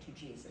listening to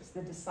Jesus,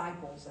 the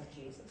disciples of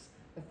Jesus,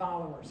 the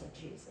followers of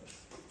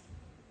Jesus.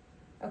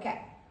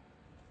 Okay.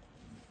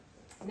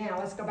 Now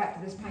let's go back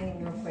to this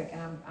painting real quick,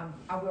 and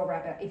I will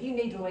wrap up. If you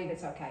need to leave,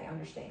 it's okay. I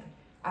understand.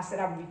 I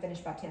said I would be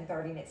finished by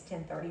 10:30, and it's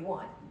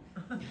 10:31.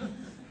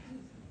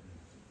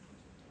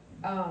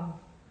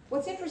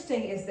 What's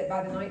interesting is that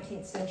by the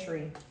 19th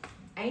century,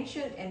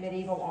 ancient and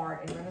medieval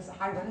art and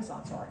high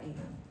Renaissance art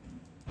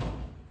even,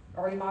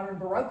 early modern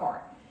Baroque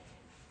art,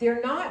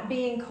 they're not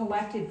being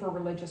collected for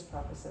religious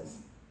purposes.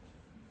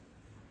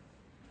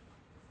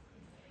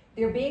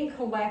 They're being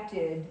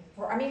collected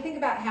for, think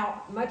about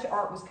how much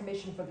art was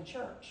commissioned for the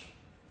church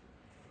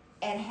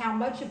and how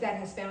much of that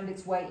has found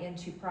its way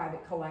into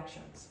private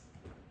collections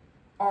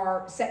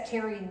or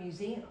sectarian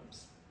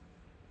museums.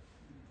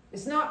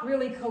 It's not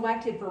really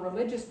collected for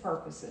religious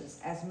purposes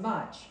as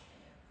much,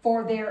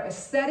 for their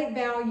aesthetic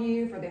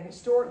value, for their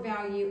historic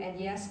value, and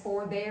yes,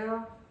 for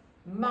their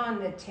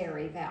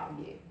monetary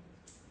value.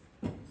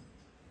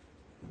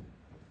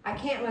 I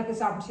can't let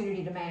this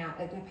opportunity to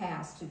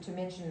pass to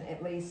mention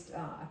at least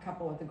a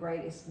couple of the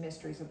greatest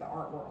mysteries of the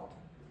art world.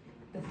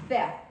 The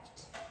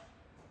theft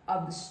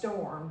of the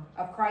storm,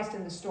 of Christ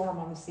in the storm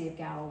on the Sea of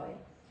Galilee.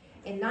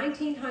 In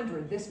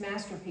 1900, this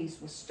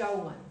masterpiece was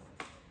stolen.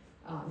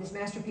 This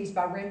masterpiece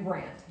by Van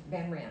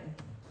Ryn,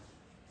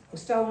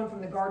 was stolen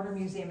from the Gardner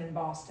Museum in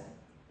Boston,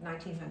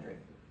 1900.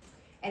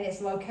 And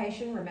its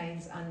location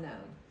remains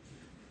unknown.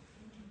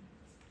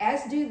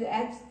 As the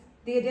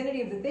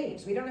identity of the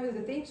thieves. We don't know who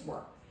the thieves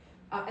were.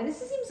 And this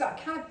seems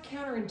kind of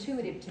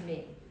counterintuitive to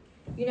me.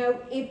 You know,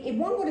 if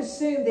one would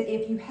assume that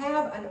if you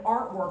have an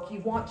artwork, you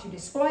want to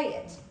display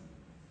it.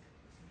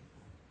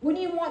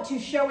 Wouldn't you want to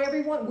show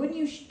everyone? Wouldn't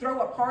you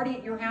throw a party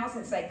at your house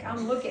and say,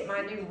 come look at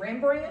my new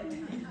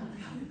Rembrandt?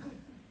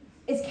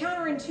 It's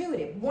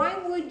counterintuitive. Why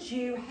would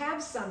you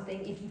have something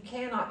if you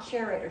cannot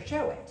share it or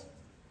show it?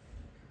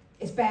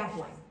 It's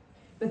baffling.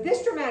 But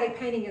this dramatic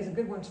painting is a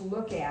good one to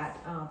look at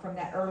from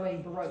that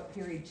early Baroque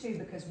period too,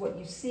 because what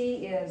you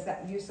see is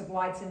that use of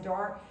lights and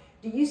dark.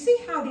 Do you see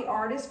how the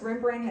artist,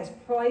 Rembrandt, has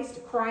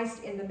placed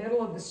Christ in the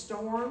middle of the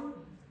storm?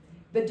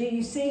 But do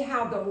you see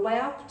how the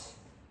left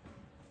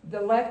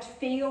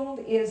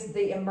field is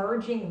the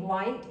emerging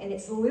light, and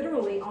it's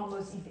literally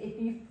almost, if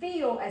you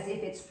feel as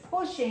if it's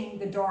pushing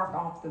the dark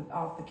off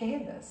the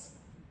canvas.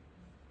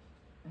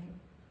 Right?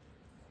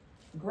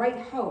 Great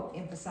hope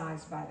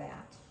emphasized by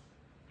that.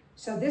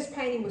 So this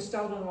painting was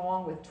stolen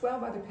along with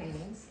 12 other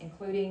paintings,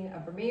 including a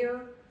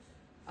Vermeer,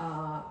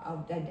 a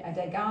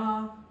Degas,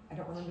 I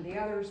don't remember the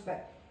others,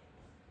 but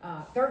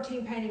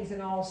 13 paintings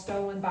in all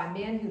stolen by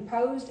men who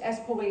posed as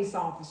police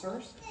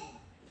officers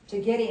to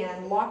get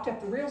in, locked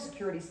up the real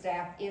security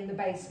staff in the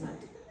basement,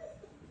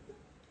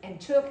 and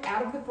took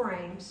out of the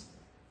frames,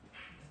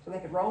 so they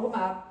could roll them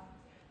up,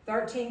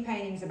 13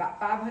 paintings,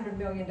 about $500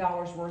 million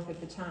worth at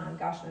the time.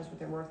 Gosh knows what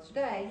they're worth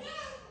today.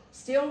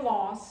 Still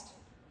lost.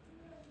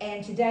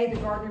 And today, the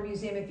Gardner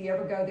Museum, if you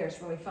ever go there, it's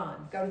really fun.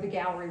 Go to the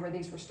gallery where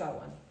these were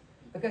stolen,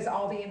 because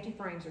all the empty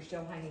frames are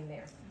still hanging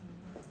there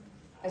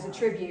as a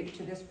tribute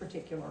to this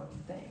particular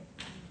thing.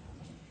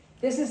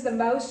 This is the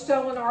most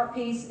stolen art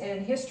piece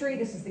in history.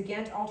 This is the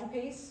Ghent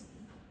altarpiece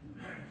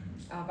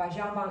by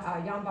Jan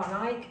van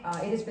Eyck.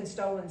 It has been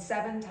stolen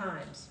 7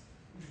 times,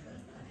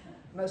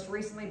 most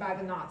recently by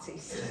the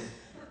Nazis,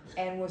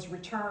 and was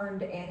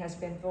returned and has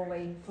been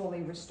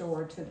fully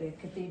restored to the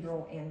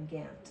cathedral in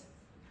Ghent.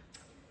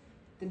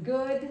 The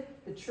good,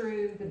 the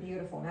true, the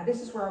beautiful. Now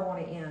this is where I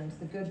want to end.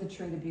 The good, the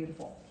true, the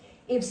beautiful.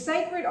 If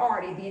sacred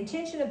art, the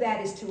intention of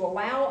that is to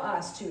allow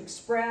us to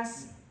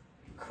express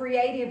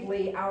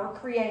creatively our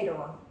Creator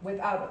with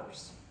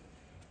others.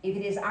 If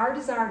it is our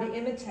desire to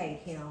imitate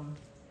Him,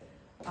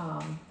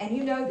 and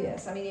you know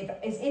this, has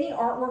any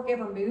artwork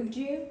ever moved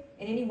you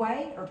in any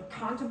way, or to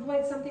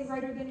contemplate something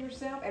greater than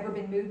yourself? Ever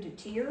been moved to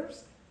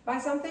tears by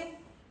something?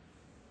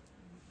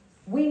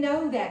 We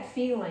know that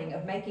feeling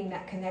of making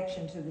that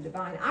connection to the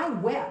divine. I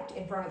wept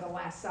in front of the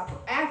Last Supper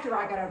after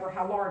I got over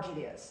how large it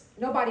is.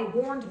 Nobody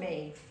warned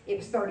me it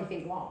was 30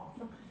 feet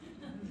long.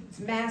 It's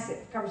massive.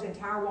 It covers the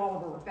entire wall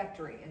of a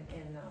refectory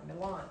in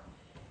Milan.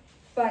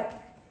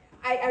 But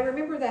I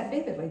remember that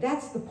vividly.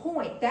 That's the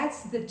point.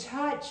 That's the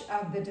touch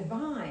of the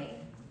divine.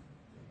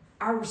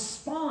 Our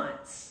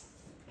response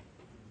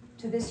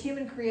to this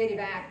human creative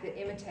act that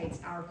imitates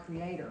our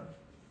Creator.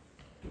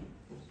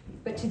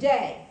 But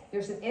today,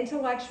 there's an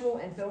intellectual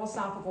and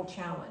philosophical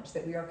challenge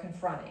that we are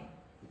confronting,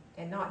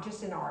 and not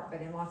just in art,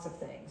 but in lots of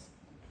things.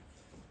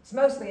 It's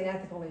mostly an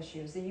ethical issue,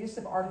 is the use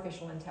of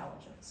artificial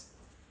intelligence.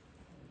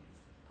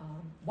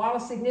 While a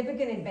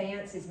significant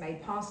advance is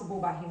made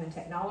possible by human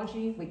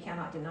technology, we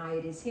cannot deny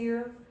it is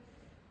here.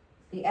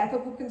 The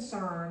ethical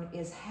concern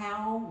is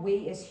how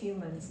we as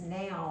humans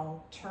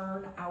now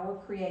turn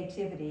our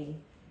creativity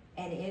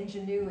and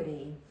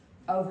ingenuity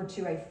over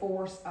to a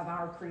force of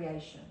our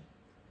creation.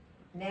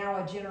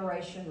 Now a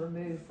generation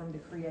removed from the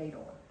Creator.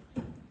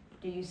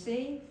 Do you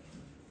see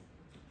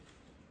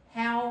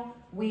how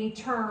we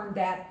turn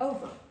that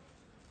over?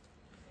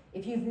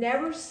 If you've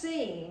never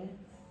seen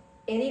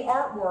any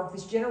artwork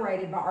that's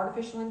generated by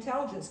artificial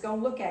intelligence, go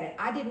look at it.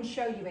 I didn't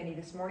show you any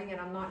this morning, and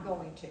I'm not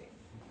going to.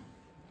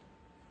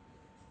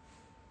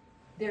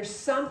 There's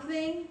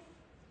something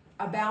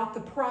about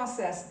the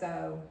process,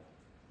 though,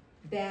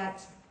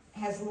 that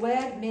has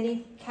led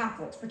many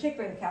Catholics,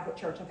 particularly in the Catholic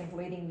Church, I think,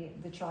 leading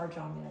the charge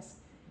on this.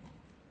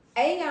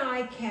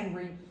 AI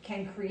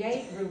can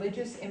create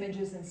religious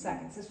images in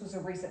seconds. This was a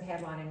recent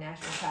headline in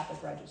National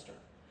Catholic Register.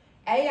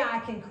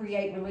 AI can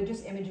create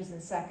religious images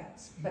in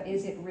seconds, but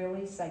is it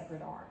really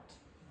sacred art?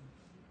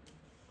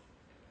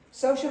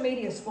 Social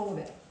media is full of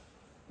it,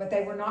 but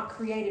they were not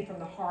created from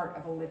the heart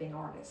of a living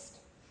artist.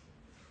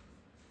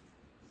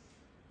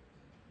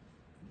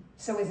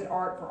 So is it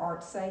art for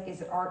art's sake?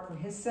 Is it art for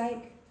his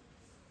sake?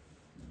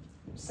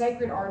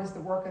 Sacred art is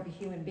the work of a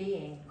human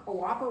being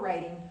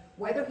cooperating,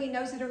 whether he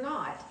knows it or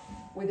not,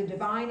 with a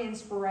divine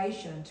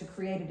inspiration to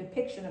create a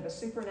depiction of a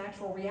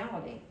supernatural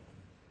reality.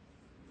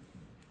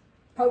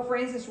 Pope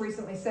Francis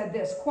recently said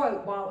this,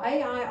 quote, "While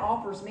AI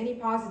offers many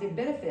positive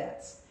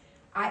benefits,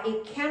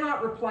 it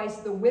cannot replace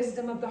the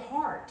wisdom of the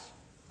heart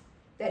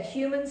that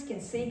humans can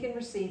seek and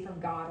receive from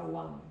God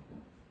alone."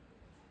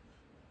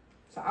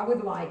 So I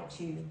would like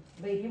to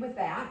leave you with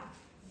that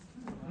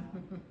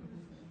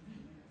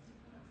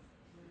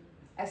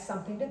as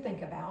something to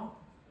think about.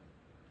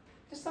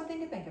 Just something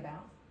to think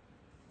about.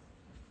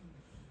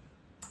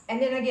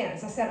 And then again,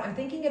 as I said, I'm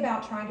thinking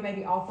about trying to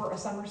maybe offer a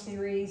summer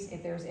series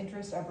if there's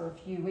interest over a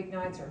few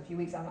weeknights or a few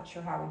weeks. I'm not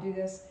sure how I would do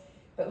this.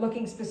 But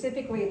looking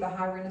specifically at the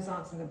High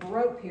Renaissance and the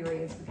Baroque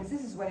periods, because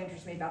this is what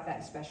interests me about that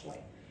especially.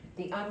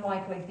 The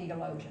unlikely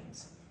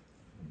theologians.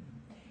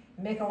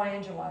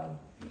 Michelangelo.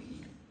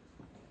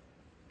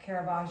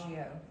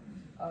 Caravaggio.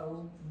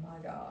 Oh my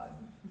God.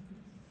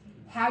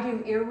 How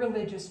do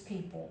irreligious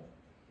people,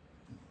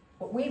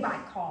 what we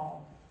might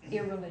call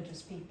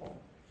irreligious people,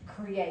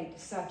 create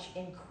such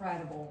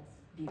incredible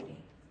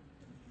beauty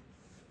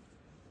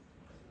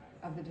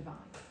of the divine?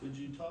 Would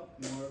you talk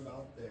more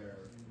about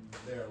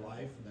their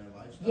life and their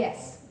lifestyle?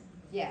 Yes,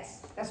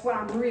 yes. That's what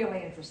I'm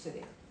really interested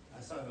in.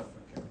 I signed up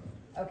for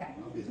Cheryl. Okay.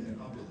 I'll be there.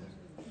 I'll be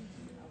there.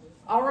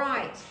 All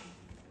right.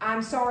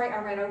 I'm sorry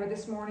I ran over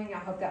this morning. I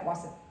hope that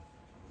wasn't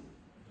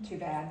too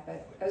bad,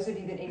 but those of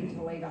you that needed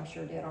to leave, I'm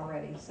sure did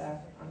already, so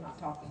I'm not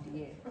talking to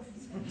you.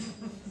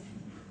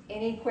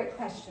 Any quick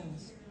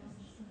questions?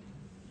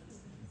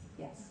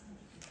 Yes.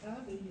 How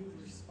do you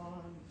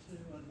respond to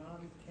a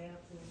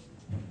non-Catholic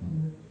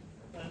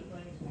that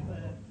thinks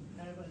that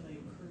having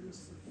a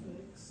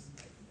crucifix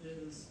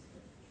is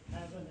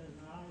having an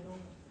idol?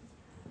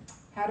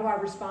 How do I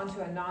respond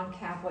to a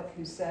non-Catholic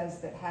who says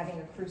that having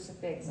a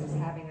crucifix is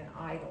having an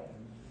idol?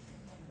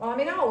 Well, I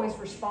mean, I always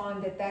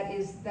respond that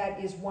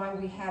is why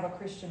we have a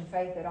Christian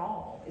faith at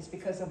all, is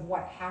because of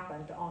what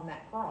happened on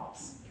that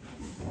cross.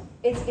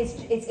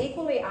 It's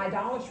equally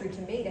idolatry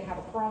to me to have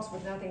a cross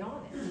with nothing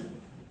on it.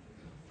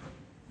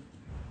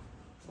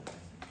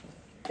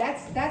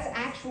 That's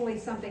actually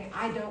something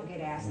I don't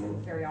get asked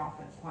very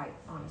often, quite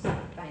honestly.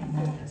 Thank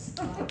goodness.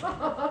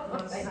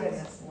 Thank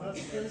goodness.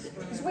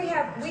 Because we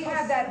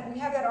have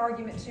that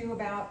argument too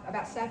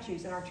about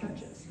statues in our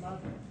churches.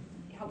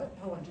 Hold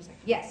on just a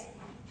second. Yes.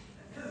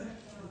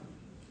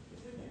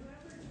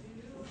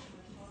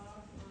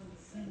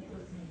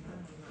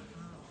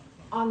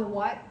 On the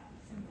what?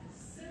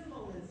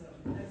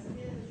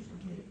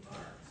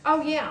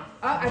 Oh yeah,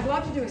 I'd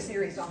love to do a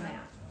series on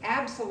that.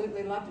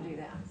 Absolutely love to do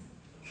that.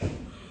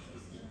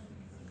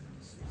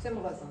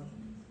 Symbolism.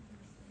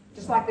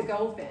 Just like the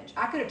goldfinch.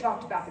 I could have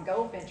talked about the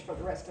goldfinch for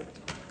the rest of the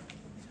time.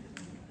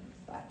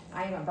 But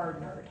I am a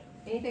bird nerd.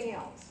 Anything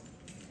else?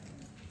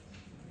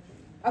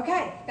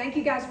 Okay, thank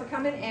you guys for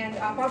coming, and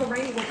Father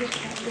Rainey will teach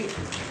next week.